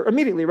prejudged her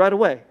immediately, right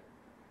away.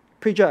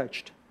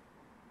 Prejudged.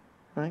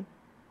 Right?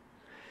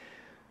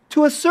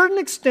 To a certain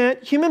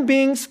extent, human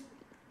beings...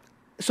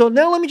 So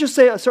now let me just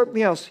say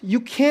something else. You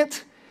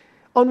can't...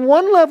 On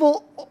one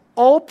level,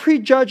 all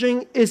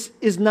prejudging is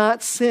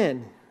not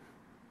sin.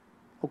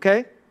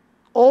 Okay?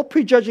 All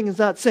prejudging is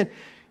not sin.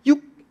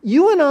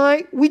 You and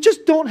I, we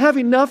just don't have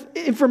enough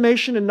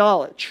information and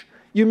knowledge.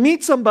 You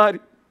meet somebody,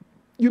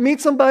 you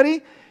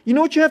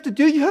know what you have to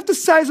do? You have to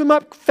size them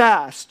up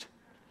fast.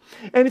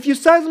 And if you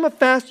size them up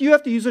fast, you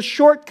have to use a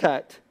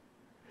shortcut.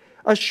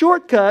 A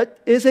shortcut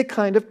is a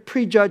kind of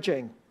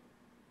prejudging.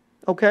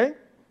 Okay?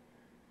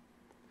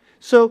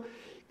 So,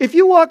 if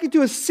you walk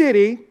into a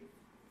city,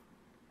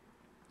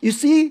 you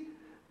see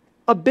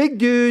a big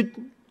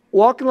dude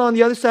walking along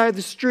the other side of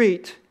the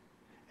street,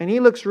 and he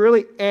looks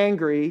really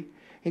angry.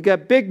 He's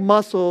got big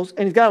muscles,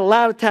 and he's got a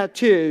lot of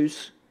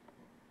tattoos,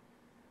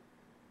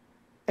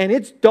 and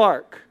it's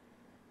dark.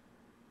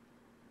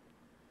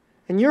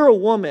 And you're a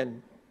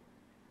woman.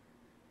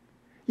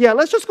 Yeah,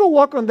 let's just go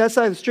walk on that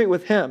side of the street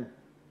with him.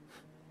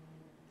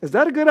 Is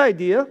that a good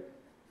idea?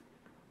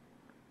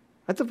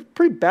 That's a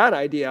pretty bad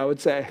idea, I would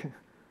say.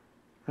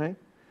 Right?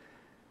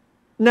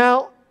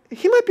 Now,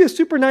 he might be a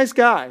super nice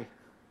guy,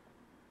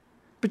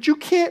 but you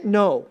can't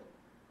know.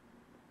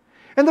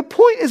 And the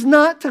point is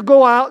not to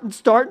go out and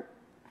start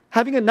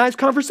having a nice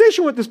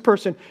conversation with this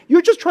person.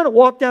 You're just trying to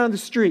walk down the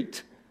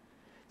street.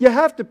 You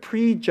have to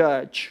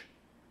prejudge.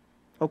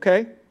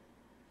 Okay?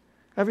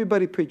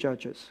 Everybody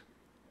prejudges.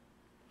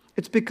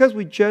 It's because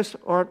we just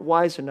aren't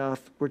wise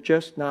enough. We're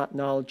just not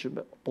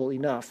knowledgeable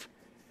enough.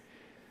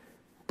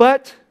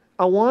 But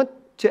I want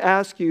to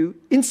ask you,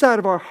 inside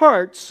of our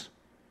hearts,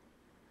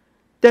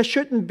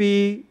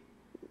 we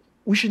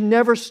should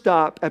never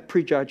stop at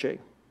prejudging.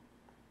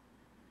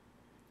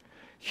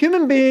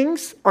 Human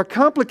beings are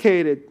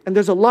complicated, and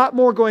there's a lot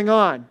more going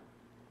on.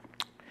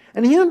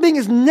 And a human being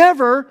is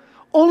never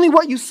only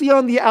what you see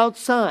on the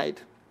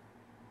outside.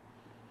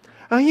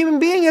 A human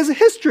being has a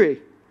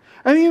history.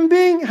 A human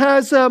being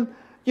has a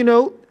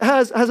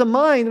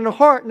mind and a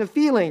heart and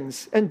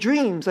feelings and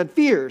dreams and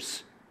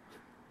fears.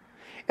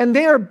 And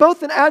they are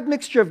both an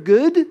admixture of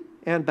good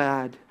and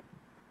bad.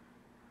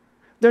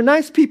 They're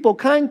nice people,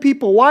 kind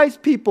people, wise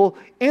people,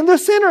 and they're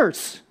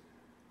sinners.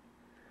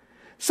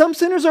 Some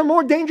sinners are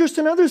more dangerous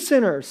than other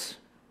sinners.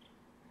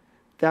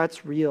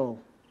 That's real.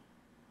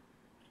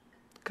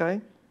 Okay?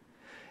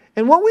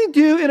 And what we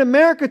do in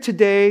America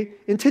today,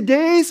 in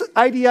today's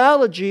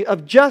ideology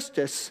of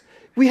justice,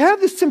 we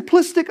have this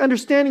simplistic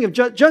understanding of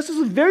justice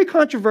is very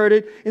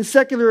controverted in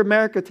secular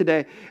America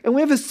today. And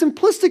we have a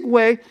simplistic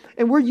way,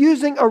 and we're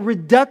using a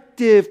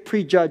reductive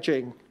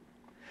prejudging.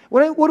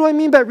 What do I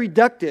mean by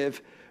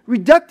reductive?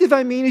 Reductive,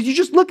 I mean, is you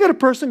just look at a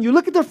person, you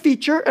look at their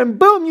feature, and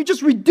boom, you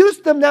just reduce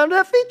them down to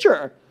that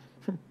feature.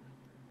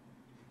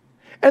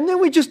 And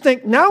then we just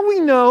think, now we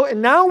know,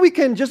 and now we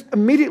can just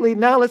immediately,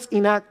 now let's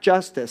enact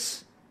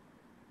justice.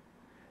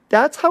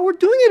 That's how we're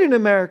doing it in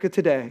America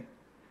today.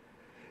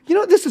 You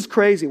know, this is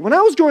crazy. When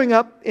I was growing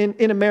up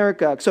in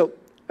America, so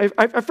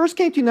I first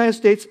came to the United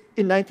States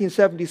in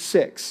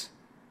 1976.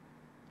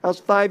 I was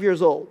 5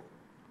 years old.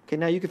 Okay,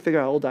 now you can figure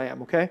out how old I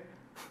am, okay?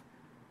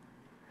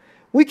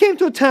 We came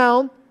to a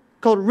town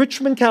called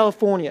Richmond,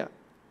 California.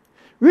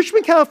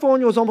 Richmond,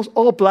 California was almost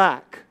all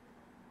black.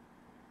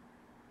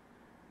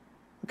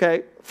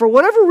 Okay, for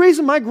whatever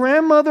reason, my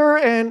grandmother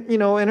and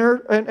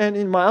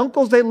my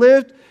uncles, they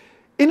lived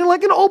in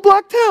like an all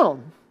black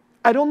town.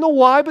 I don't know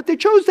why, but they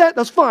chose that.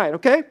 That's fine,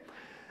 okay?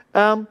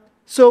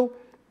 So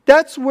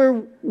that's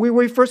where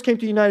we first came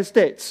to the United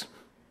States.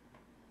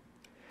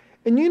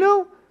 And you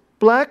know,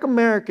 black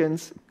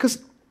Americans,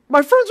 because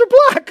my friends are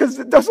black, because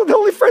those are the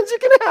only friends you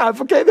can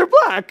have, okay? They're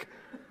black.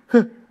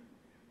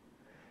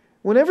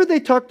 Whenever they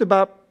talked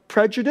about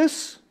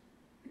prejudice,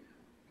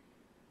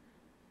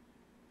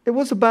 it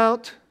was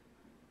about,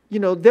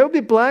 there would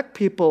be black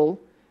people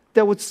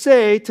that would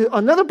say to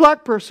another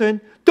black person,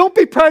 don't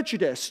be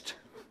prejudiced.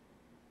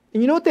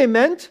 And you know what they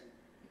meant?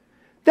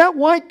 That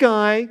white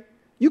guy,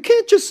 you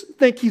can't just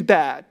think he's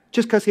bad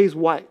just because he's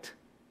white.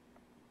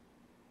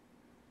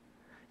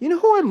 You know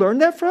who I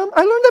learned that from?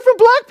 I learned that from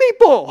black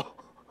people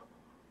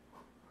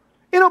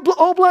in an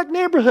all-black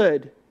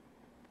neighborhood.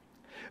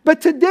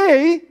 But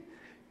today,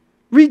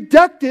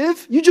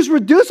 reductive, you just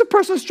reduce a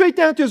person straight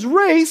down to his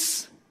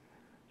race,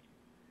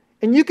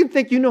 and you can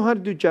think you know how to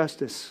do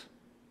justice.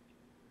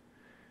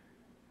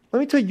 Let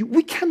me tell you,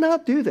 we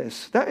cannot do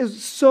this. That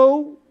is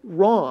so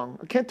wrong.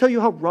 I can't tell you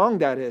how wrong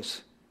that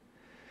is.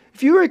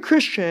 If you're a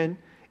Christian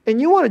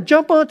and you want to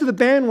jump onto the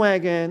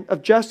bandwagon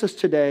of justice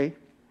today,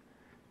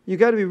 you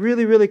got to be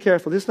really, really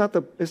careful. It's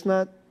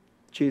not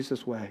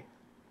Jesus' way.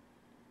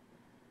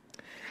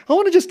 I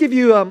want to just give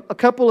you a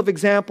couple of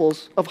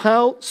examples of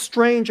how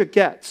strange it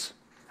gets.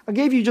 I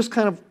gave you just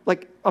kind of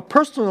like a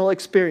personal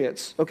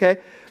experience, okay?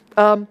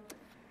 One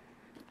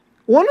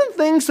of the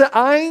things that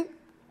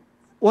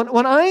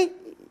when I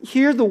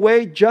hear the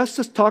way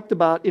justice talked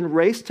about in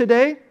race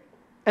today,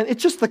 and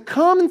it's just the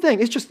common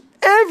thing. It's just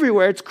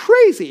everywhere. It's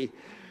crazy.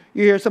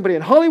 You hear somebody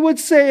in Hollywood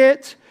say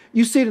it.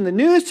 You see it in the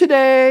news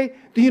today.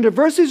 The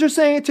universities are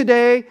saying it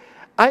today.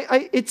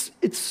 It's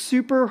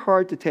super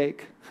hard to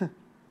take.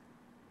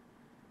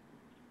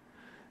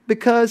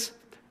 because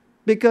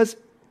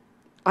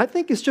I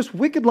think it's just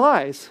wicked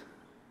lies.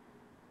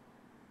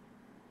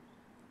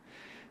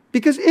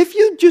 Because if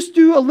you just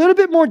do a little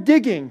bit more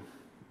digging,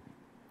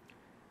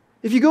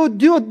 if you go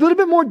do a little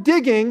bit more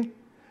digging,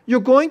 you're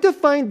going to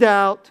find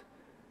out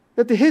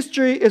that the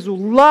history is a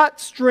lot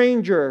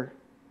stranger.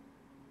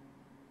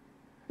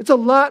 It's a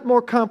lot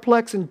more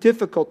complex and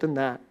difficult than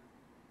that.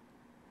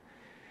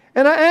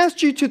 And I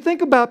asked you to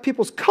think about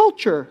people's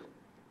culture,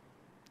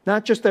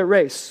 not just their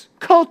race.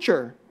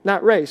 Culture,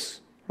 not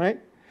race, right?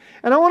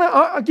 And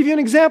I'll give you an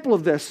example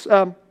of this.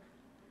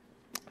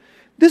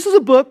 This is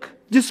a book,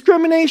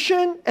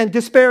 Discrimination and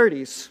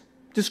Disparities.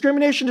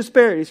 Discrimination and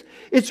Disparities.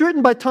 It's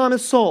written by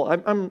Thomas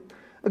Sowell. I'm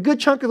a good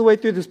chunk of the way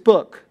through this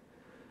book.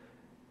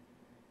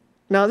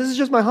 Now, this is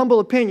just my humble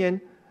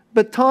opinion,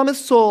 but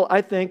Thomas Sowell,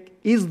 I think,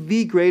 is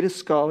the greatest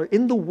scholar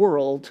in the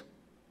world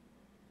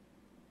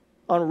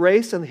on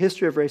race and the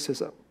history of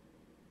racism.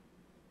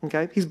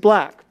 Okay? He's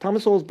black.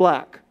 Thomas Sowell is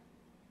black.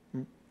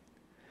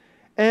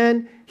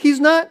 And he's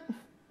not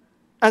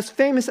as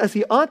famous as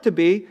he ought to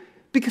be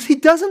because he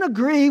doesn't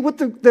agree with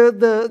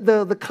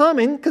the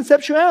common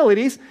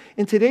conceptualities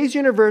in today's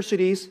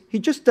universities. He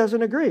just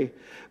doesn't agree.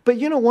 But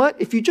you know what?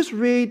 If you just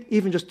read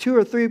even just 2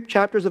 or 3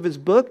 chapters of his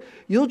book,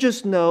 you'll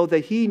just know that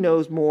he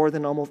knows more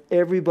than almost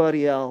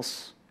everybody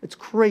else. It's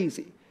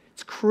crazy.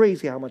 It's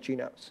crazy how much he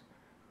knows.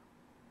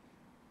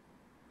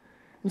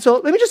 And so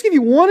let me just give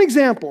you one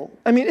example.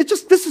 I mean,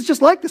 this is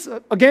just like this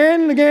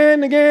again and again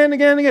and again and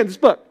again and again, this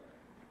book.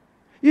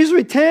 You just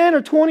read 10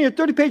 or 20 or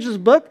 30 pages of the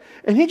book,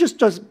 and he just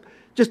does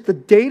just the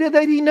data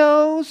that he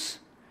knows,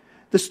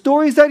 the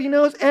stories that he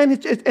knows,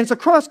 and it's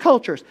across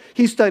cultures.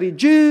 He studied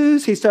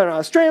Jews, he studied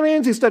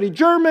Australians, he studied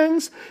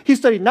Germans, he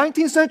studied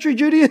 19th century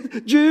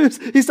Jews,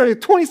 he studied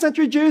 20th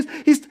century Jews,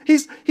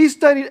 he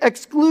studied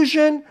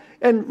exclusion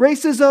and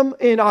racism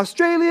in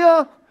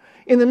Australia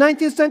in the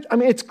 19th century. I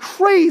mean, it's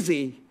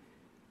crazy.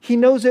 He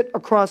knows it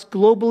across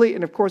globally,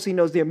 and of course he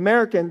knows the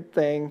American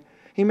thing.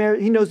 He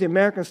knows the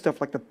American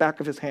stuff like the back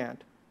of his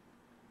hand.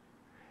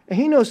 And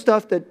he knows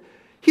stuff that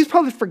he's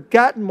probably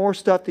forgotten more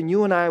stuff than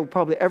you and I would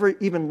probably ever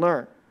even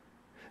learn.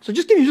 So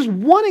just give you just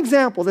one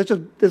example that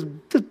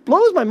just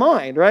blows my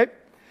mind, right?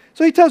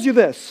 So he tells you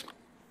this.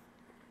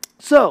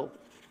 So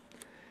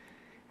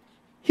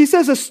he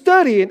says a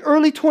study of the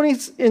early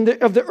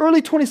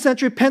 20th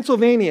century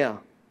Pennsylvania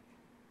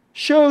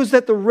shows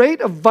that the rate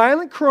of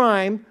violent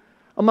crime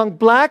among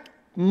black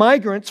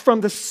migrants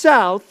from the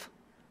South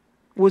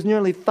was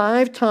nearly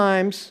 5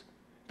 times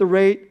the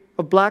rate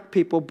of black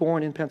people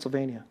born in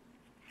Pennsylvania.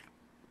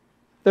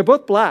 They're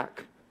both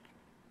black.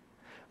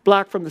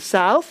 Black from the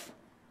South,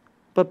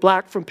 but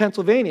black from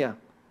Pennsylvania.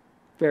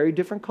 Very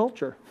different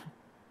culture.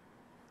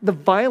 The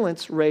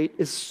violence rate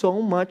is so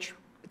much,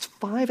 it's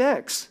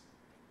 5x.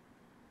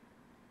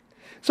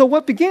 So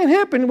what began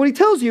happening, what he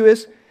tells you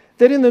is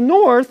that in the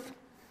North,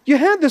 you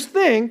had this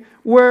thing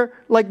where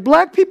like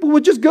black people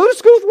would just go to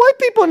school with white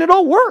people and it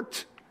all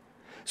worked.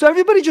 So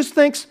everybody just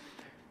thinks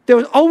there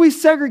was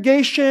always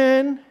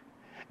segregation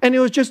and it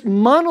was just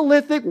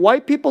monolithic.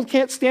 White people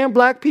can't stand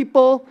black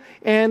people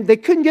and they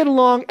couldn't get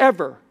along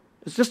ever.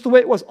 It's just the way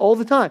it was all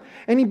the time.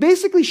 And he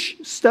basically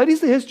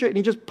studies the history and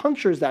he just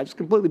punctures that, just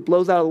completely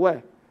blows out of the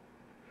way.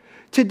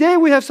 Today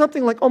we have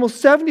something like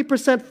almost 70%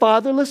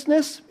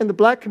 fatherlessness in the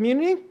black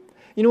community.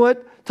 You know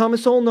what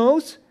Thomas Sowell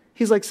knows?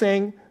 He's like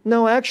saying,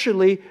 no,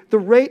 actually, the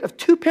rate of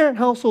 2-parent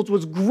households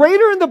was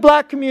greater in the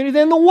black community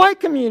than the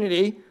white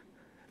community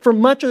for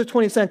much of the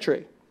 20th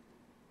century.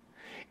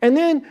 And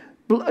then,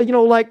 you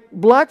know, like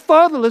black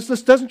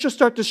fatherlessness doesn't just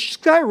start to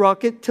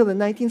skyrocket till the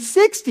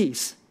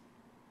 1960s.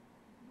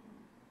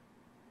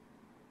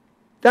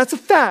 That's a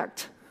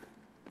fact.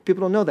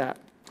 People don't know that.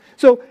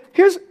 So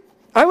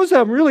I was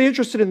really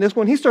interested in this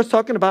when he starts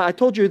talking about, I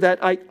told you that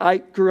I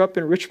grew up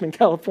in Richmond,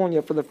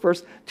 California for the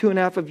first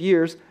 2.5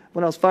 years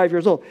when I was 5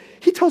 years old.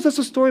 He tells us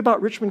a story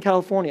about Richmond,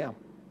 California.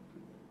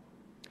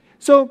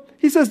 So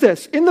he says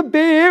this, in the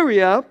Bay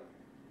Area,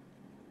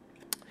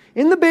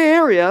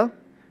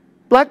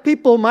 black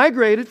people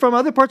migrated from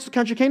other parts of the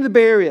country, came to the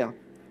Bay Area.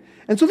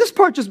 And so this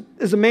part just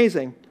is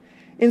amazing.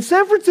 In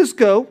San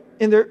Francisco,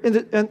 earlier in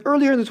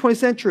the 20th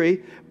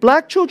century,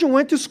 black children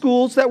went to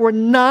schools that were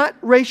not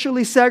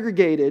racially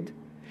segregated,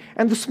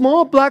 and the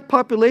small black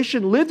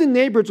population lived in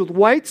neighborhoods with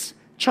whites,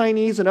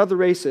 Chinese, and other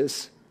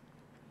races.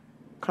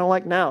 Kind of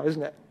like now,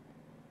 isn't it?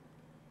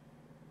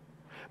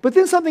 But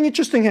then something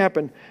interesting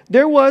happened.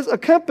 There was a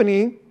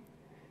company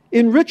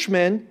in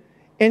Richmond,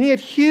 and he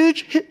had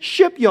huge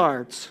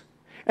shipyards,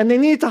 and they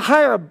needed to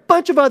hire a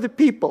bunch of other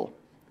people.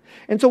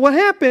 And so what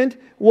happened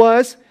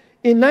was,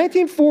 in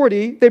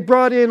 1940, they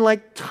brought in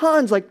like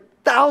tons, like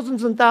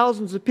thousands and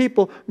thousands of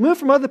people,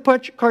 moved from other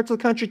parts of the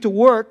country to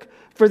work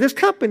for this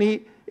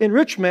company in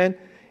Richmond,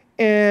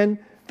 and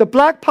the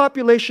black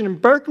population in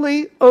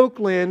Berkeley,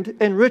 Oakland,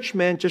 and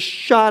Richmond just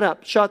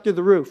shot through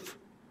the roof.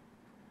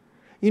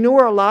 You know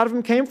where a lot of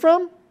them came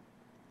from?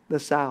 The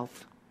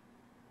South.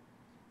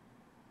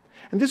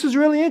 And this is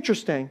really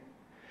interesting.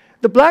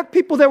 The black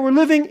people that were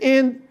living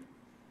in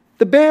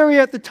the Bay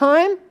Area at the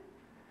time,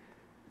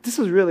 this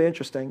is really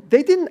interesting.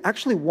 They didn't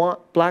actually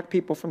want black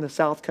people from the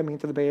South coming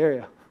into the Bay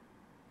Area.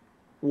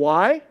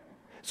 Why?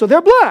 So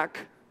they're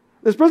black.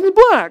 This person's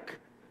black.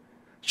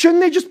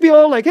 Shouldn't they just be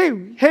all like,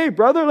 hey,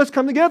 brother, let's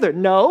come together?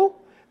 No,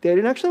 they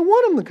didn't actually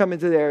want them to come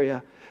into the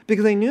area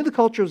because they knew the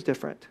culture was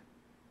different.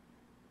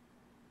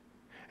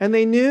 And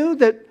they knew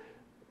that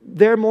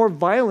their more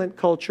violent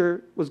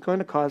culture was going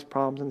to cause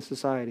problems in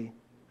society.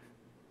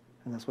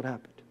 And that's what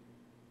happened.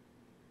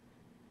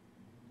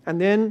 And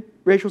then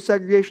racial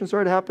segregation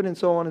started happening and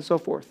so on and so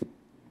forth.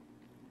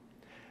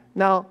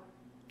 Now,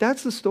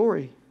 that's the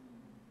story.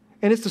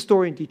 And it's the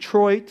story in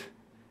Detroit.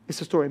 It's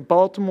the story in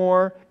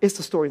Baltimore. It's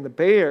the story in the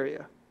Bay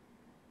Area.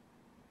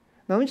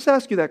 Now, let me just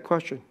ask you that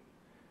question.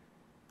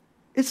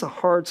 It's a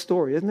hard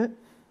story, isn't it?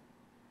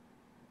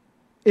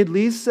 It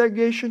leads to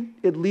segregation.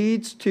 It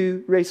leads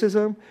to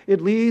racism.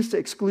 It leads to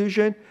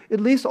exclusion. It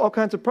leads to all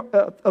kinds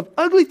of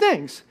ugly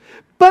things.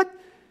 But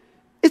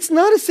it's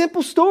not a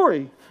simple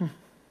story.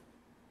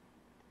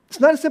 It's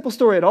not a simple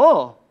story at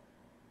all.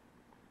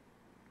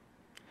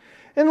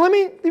 And let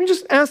me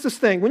just ask this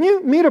thing. When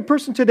you meet a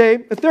person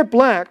today, if they're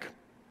black,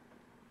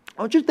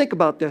 I want you to think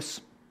about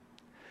this.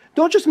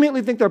 Don't just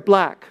immediately think they're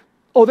black.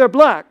 Oh, they're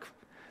black.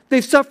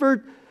 They've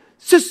suffered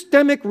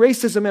systemic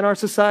racism in our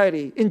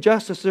society,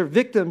 injustice. They're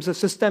victims of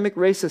systemic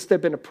racists. They've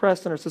been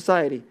oppressed in our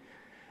society.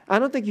 I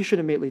don't think you should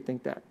immediately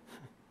think that.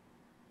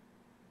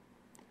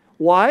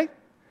 Why?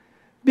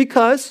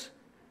 Because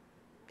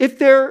if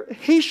they're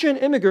Haitian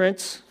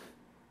immigrants,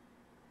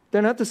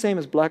 they're not the same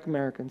as black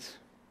Americans.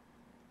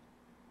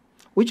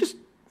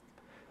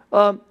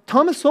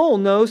 Thomas Sowell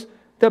knows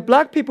that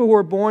black people who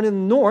were born in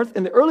the North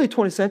in the early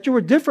 20th century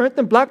were different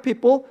than black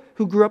people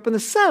who grew up in the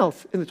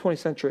South in the 20th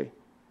century.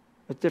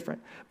 It's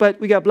different. But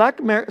we got black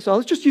Americans, so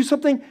let's just use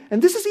something,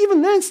 and this is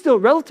even then still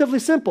relatively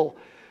simple.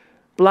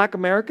 Black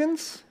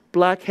Americans,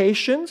 black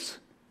Haitians.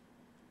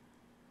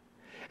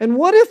 And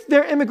what if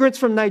they're immigrants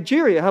from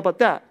Nigeria? How about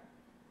that?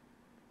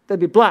 They'd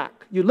be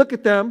black. You look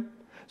at them,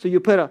 so you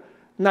put a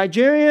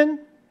Nigerian,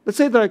 let's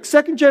say they're like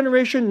second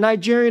generation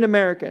Nigerian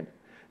American,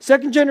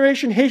 second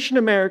generation Haitian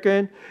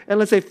American, and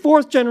let's say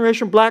fourth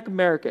generation black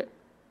American.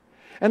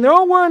 And they're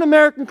all wearing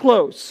American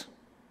clothes.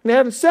 And they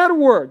haven't said a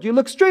word. You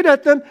look straight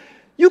at them,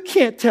 you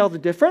can't tell the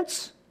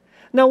difference.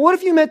 Now, what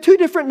if you met two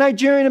different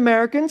Nigerian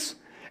Americans,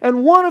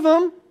 and one of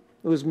them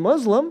was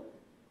Muslim,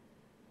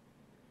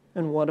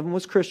 and one of them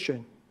was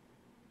Christian?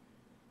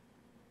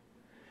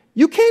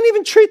 You can't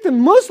even treat the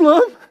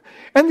Muslim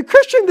and the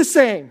Christian the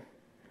same.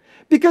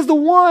 Because the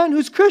one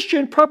who's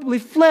Christian probably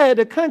fled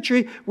a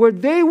country where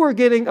they were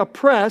getting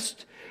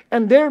oppressed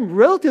and their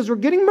relatives were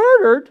getting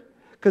murdered,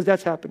 because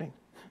that's happening.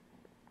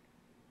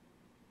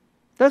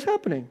 That's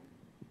happening.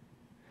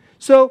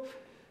 So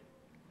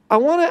I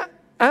want to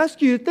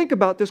ask you to think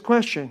about this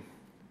question.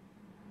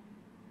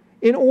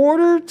 In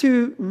order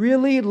to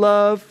really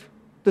love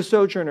the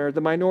sojourner,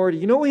 the minority,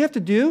 you know what we have to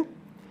do?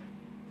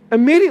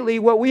 Immediately,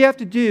 what we have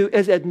to do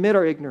is admit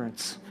our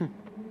ignorance.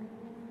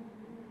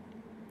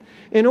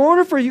 In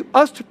order for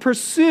us to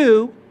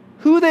pursue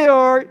who they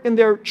are in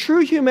their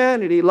true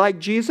humanity, like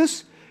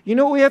Jesus, you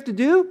know what we have to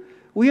do?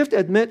 We have to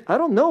admit, I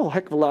don't know a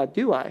heck of a lot,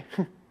 do I?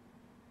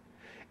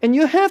 And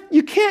you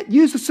can't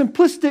use a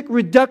simplistic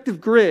reductive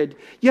grid.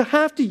 You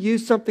have to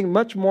use something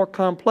much more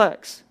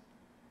complex.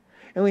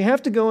 And we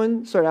have to go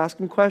and start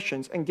asking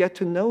questions and get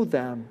to know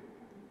them.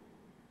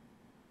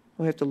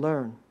 We have to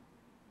learn.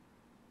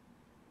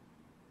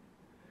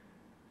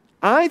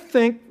 I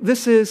think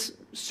this is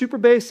super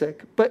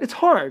basic, but it's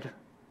hard.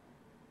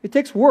 It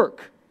takes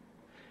work.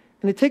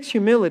 And it takes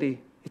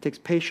humility. It takes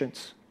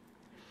patience.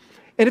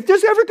 And if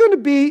there's ever going to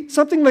be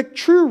something like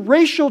true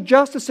racial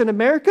justice in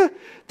America,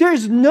 there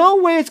is no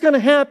way it's going to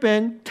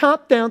happen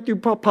top down through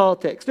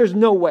politics. There's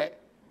no way.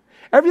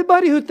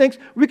 Everybody who thinks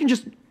we can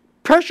just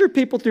pressure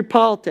people through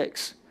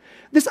politics,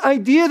 this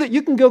idea that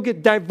you can go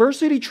get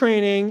diversity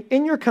training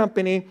in your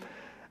company,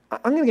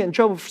 I'm going to get in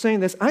trouble for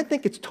saying this, I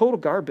think it's total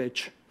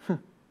garbage.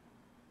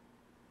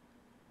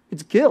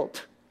 It's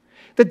guilt.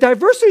 The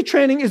diversity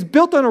training is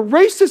built on a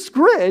racist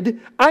grid.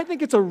 I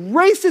think it's a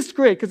racist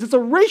grid because it's a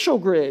racial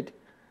grid.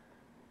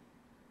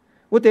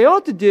 What they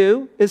ought to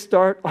do is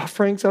start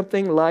offering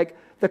something like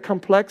the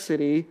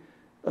complexity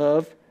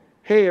of,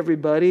 hey,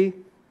 everybody,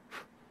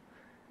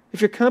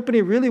 if your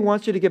company really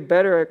wants you to get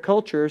better at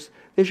cultures,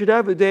 they should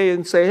have a day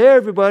and say, hey,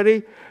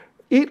 everybody,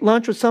 eat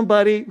lunch with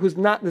somebody who's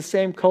not in the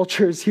same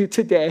culture as you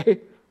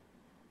today.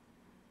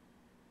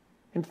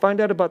 And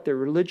find out about their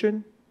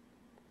religion.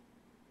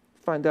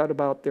 Find out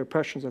about their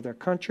oppressions of their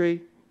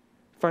country.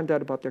 Find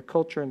out about their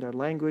culture and their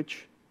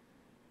language.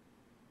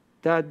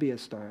 That'd be a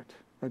start.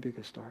 That'd be a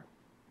good start.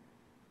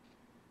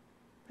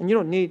 And you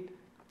don't need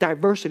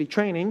diversity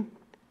training.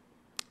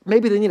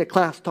 Maybe they need a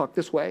class talk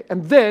this way.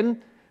 And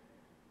then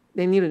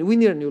we need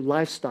a new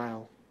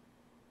lifestyle.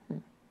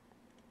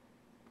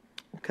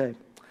 Okay.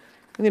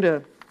 I need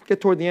to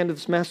get toward the end of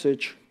this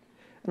message.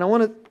 And I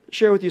want to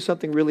share with you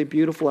something really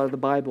beautiful out of the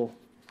Bible.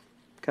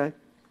 Okay?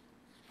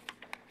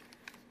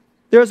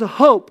 There's a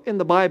hope in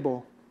the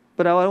Bible,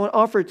 but I want to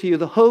offer it to you.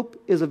 The hope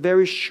is a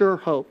very sure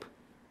hope.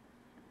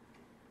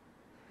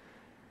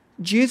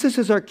 Jesus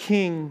is our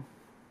King.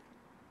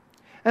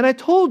 And I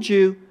told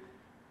you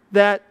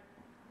that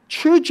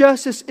true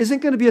justice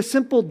isn't going to be a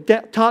simple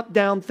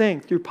top-down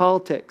thing through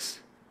politics.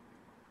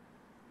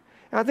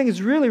 And I think it's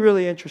really,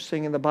 really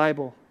interesting in the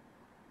Bible.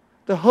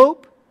 The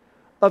hope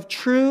of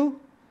true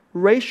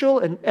racial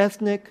and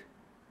ethnic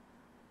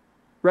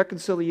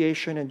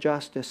reconciliation and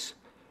justice.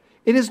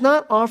 It is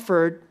not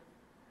offered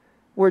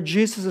where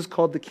Jesus is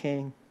called the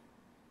King.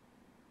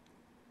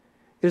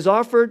 It is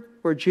offered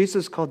where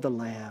Jesus is called the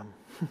Lamb.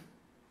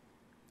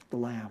 The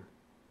Lamb.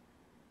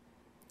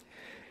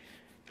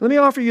 Let me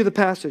offer you the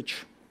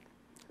passage.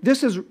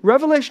 This is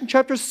Revelation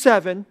chapter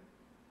 7.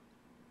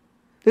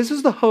 This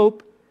is the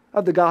hope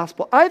of the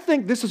gospel. I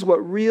think this is what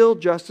real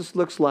justice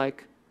looks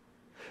like.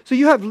 So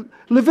you have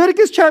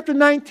Leviticus chapter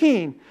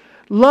 19.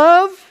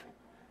 Love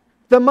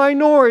the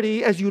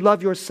minority as you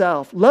love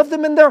yourself. Love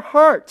them in their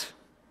heart.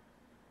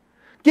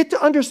 Get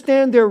to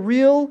understand their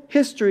real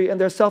history and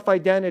their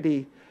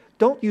self-identity.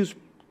 Don't you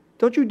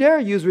dare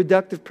use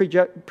reductive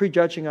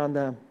prejudging on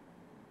them.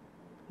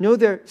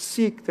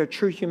 Seek their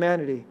true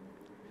humanity.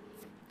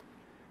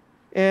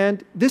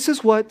 And this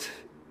is what,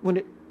 when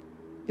it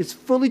is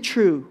fully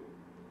true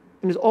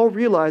and is all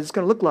realized, it's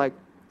going to look like.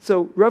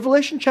 So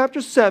Revelation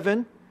chapter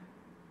 7,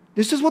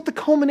 this is what the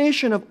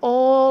culmination of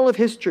all of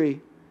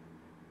history,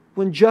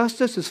 when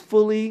justice is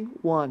fully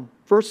won.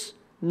 Verse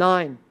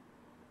 9.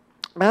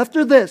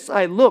 After this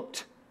I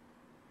looked,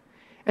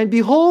 and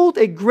behold,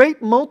 a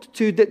great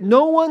multitude that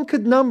no one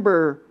could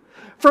number,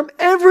 from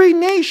every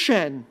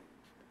nation,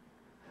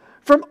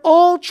 from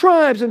all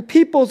tribes and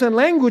peoples and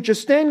languages,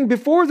 standing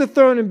before the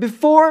throne and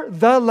before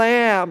the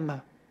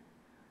Lamb.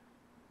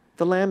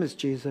 The Lamb is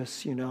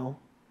Jesus, you know.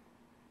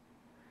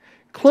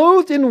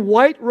 Clothed in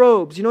white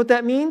robes. You know what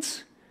that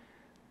means?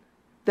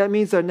 That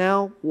means they're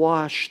now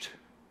washed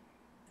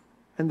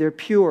and they're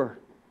pure.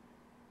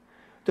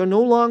 They're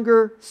no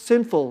longer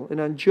sinful and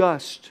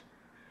unjust.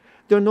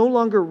 They're no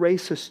longer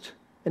racist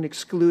and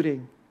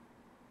excluding.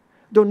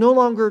 They're no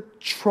longer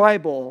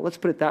tribal. Let's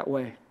put it that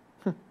way.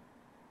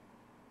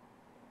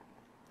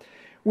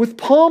 With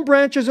palm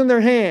branches in their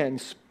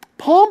hands.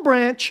 Palm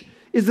branch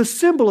is the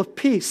symbol of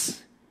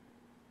peace.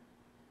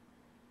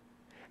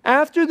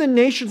 After the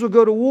nations would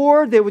go to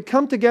war, they would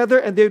come together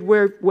and they'd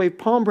wave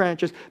palm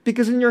branches.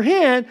 Because in your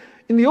hand,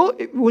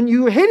 when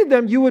you hated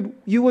them, you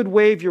would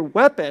wave your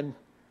weapon.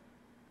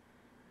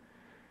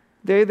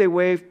 They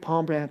waved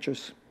palm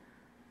branches.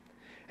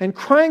 And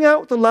crying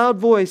out with a loud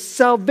voice,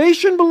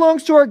 salvation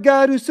belongs to our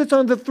God who sits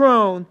on the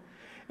throne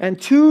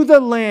and to the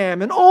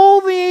Lamb. And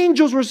all the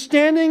angels were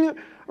standing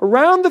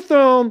around the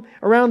throne,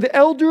 around the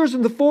elders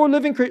and the four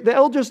living creatures. The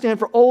elders stand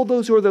for all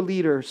those who are the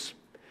leaders.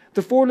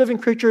 The four living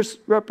creatures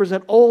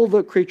represent all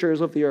the creatures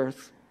of the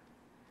earth.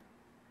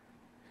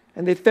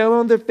 And they fell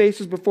on their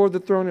faces before the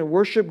throne and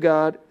worshiped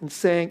God and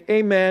saying,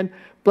 Amen,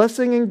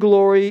 blessing and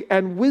glory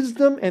and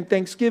wisdom and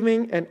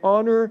thanksgiving and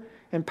honor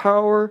and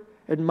power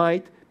and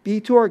might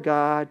be to our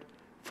God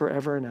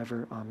forever and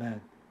ever.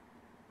 Amen.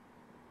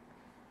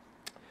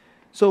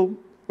 So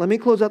let me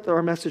close out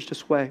our message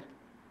this way.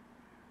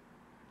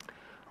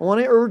 I want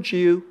to urge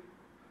you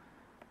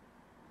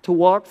to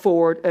walk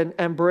forward and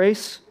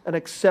embrace and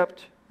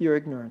accept your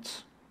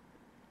ignorance.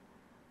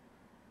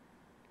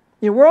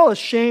 You know, we're all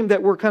ashamed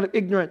that we're kind of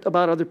ignorant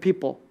about other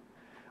people.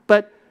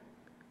 But,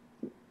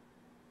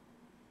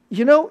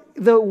 you know,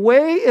 the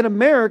way in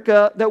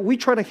America that we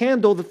try to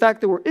handle the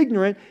fact that we're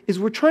ignorant is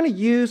we're trying to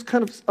use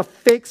kind of a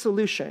fake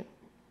solution.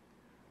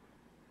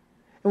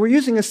 And we're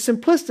using a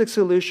simplistic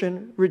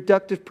solution,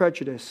 reductive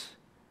prejudice.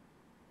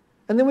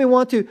 And then we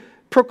want to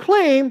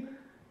proclaim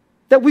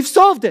that we've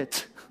solved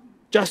it.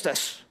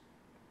 Justice.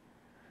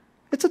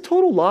 It's a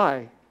total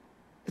lie.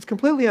 It's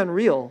completely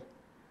unreal.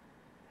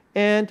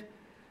 And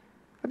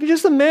I can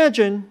just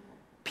imagine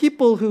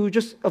people who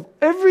just, of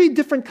every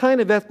different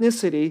kind of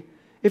ethnicity,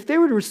 if they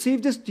were to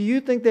receive this, do you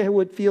think they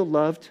would feel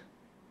loved?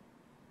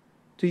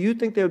 Do you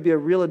think there would be a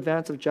real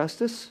advance of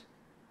justice?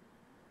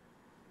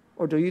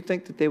 Or do you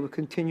think that they would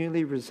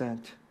continually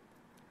resent?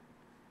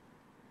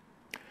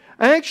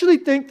 I actually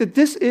think that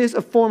this is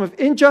a form of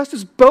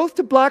injustice both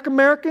to black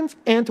Americans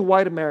and to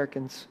white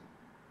Americans.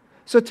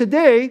 So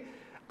today,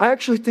 I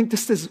actually think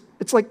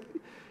it's like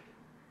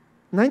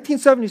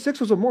 1976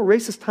 was a more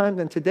racist time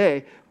than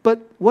today,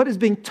 but what is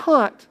being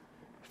taught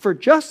for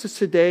justice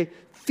today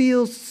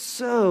feels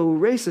so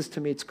racist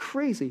to me. It's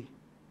crazy.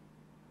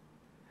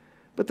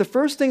 But the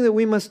first thing that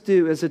we must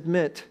do is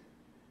admit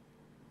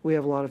we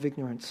have a lot of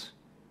ignorance.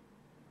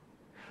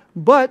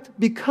 But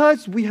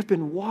because we have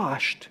been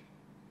washed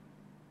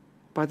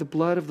by the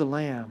blood of the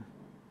Lamb,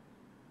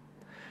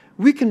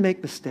 we can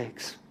make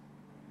mistakes.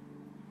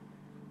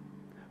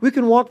 We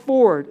can walk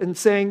forward and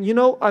saying, you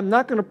know, I'm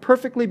not going to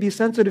perfectly be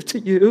sensitive to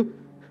you,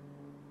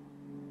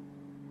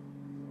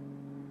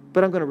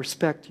 but I'm going to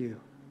respect you.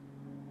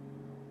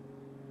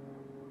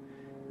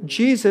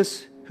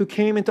 Jesus, who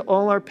came into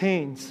all our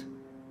pains,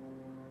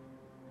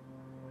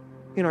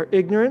 in our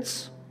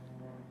ignorance,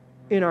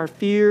 in our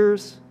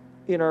fears,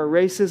 in our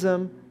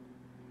racism,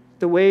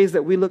 the ways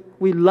that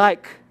we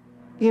like,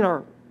 in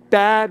our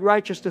bad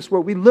righteousness,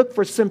 where we look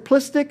for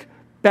simplistic,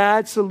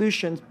 bad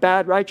solutions,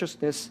 bad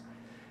righteousness,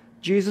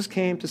 Jesus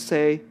came to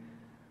say,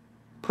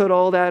 put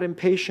all that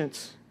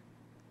impatience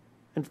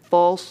and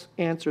false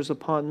answers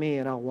upon me,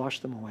 and I'll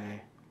wash them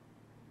away.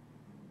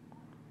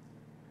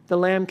 The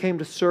Lamb came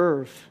to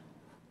serve.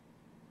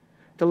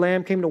 The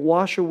Lamb came to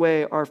wash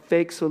away our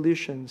fake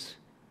solutions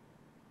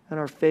and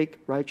our fake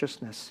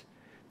righteousness,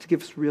 to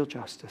give us real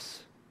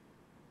justice.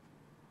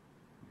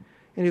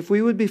 And if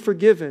we would be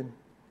forgiven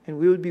and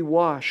we would be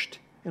washed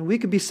and we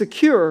could be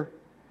secure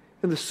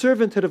in the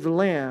servanthood of the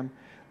Lamb,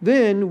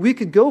 then we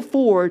could go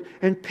forward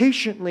and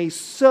patiently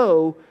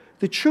sow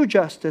the true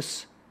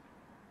justice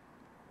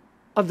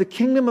of the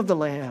kingdom of the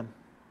Lamb.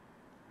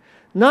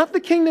 Not the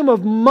kingdom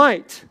of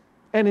might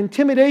and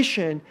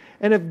intimidation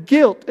and of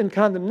guilt and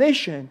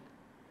condemnation.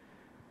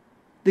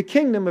 The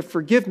kingdom of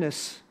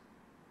forgiveness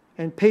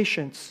and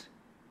patience,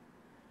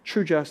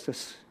 true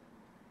justice.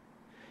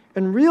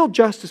 And real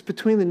justice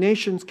between the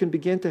nations can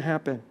begin to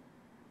happen.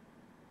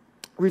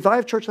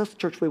 Revive Church, that's the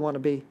church we want to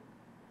be.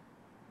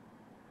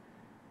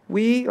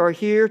 We are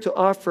here to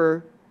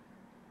offer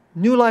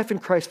new life in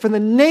Christ for the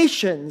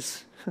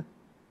nations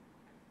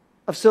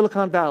of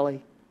Silicon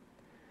Valley.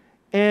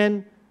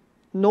 And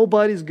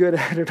nobody's good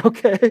at it,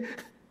 okay?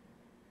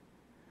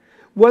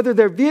 Whether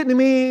they're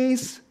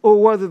Vietnamese, or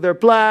whether they're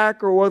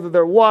black, or whether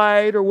they're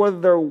white, or whether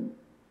they're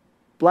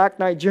black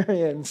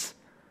Nigerians,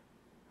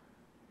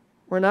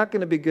 we're not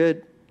going to be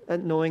good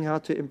at knowing how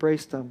to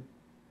embrace them.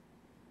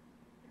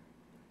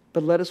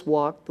 But let us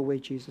walk the way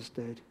Jesus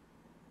did,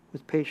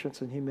 with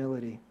patience and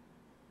humility.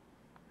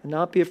 And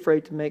not be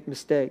afraid to make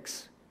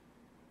mistakes,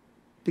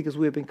 because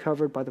we have been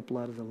covered by the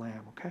blood of the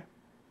Lamb, okay?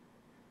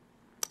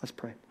 Let's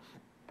pray.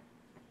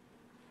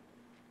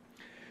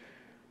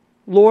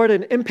 Lord,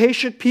 an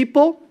impatient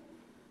people,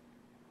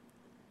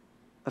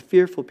 a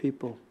fearful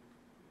people,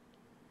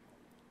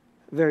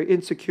 a very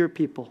insecure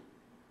people.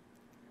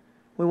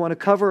 We want to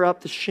cover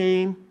up the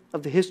shame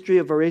of the history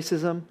of our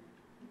racism.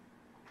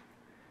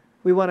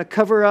 We want to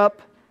cover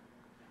up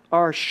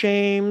our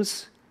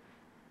shames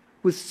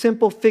with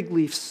simple fig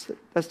leaves.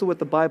 That's what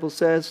the Bible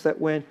says, that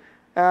when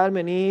Adam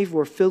and Eve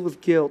were filled with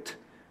guilt,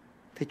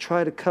 they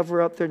tried to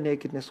cover up their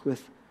nakedness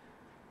with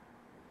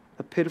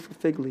a pitiful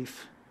fig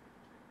leaf.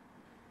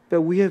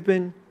 But we have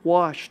been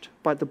washed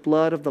by the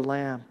blood of the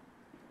Lamb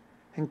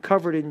and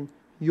covered in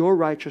your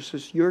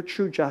righteousness, your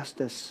true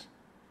justice.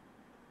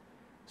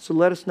 So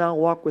let us now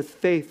walk with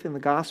faith in the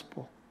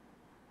gospel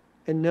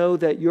and know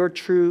that your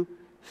true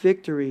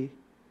victory,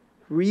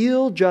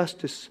 real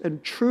justice,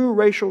 and true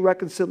racial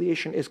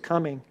reconciliation is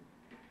coming.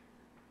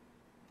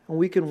 And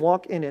we can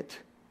walk in it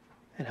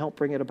and help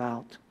bring it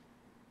about.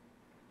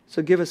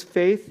 So give us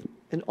faith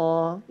and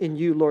awe in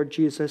you, Lord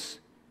Jesus.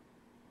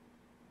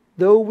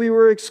 Though we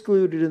were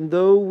excluded and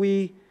though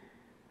we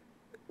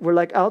were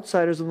like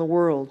outsiders in the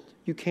world,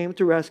 you came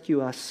to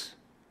rescue us.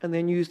 And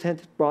then you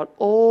brought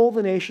all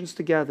the nations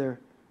together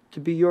to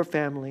be your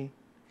family,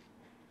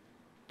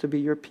 to be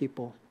your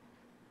people.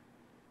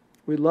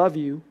 We love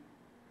you.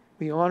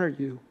 We honor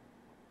you.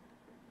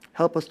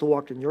 Help us to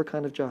walk in your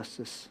kind of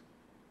justice.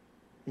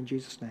 In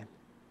Jesus' name,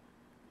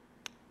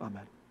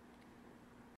 amen.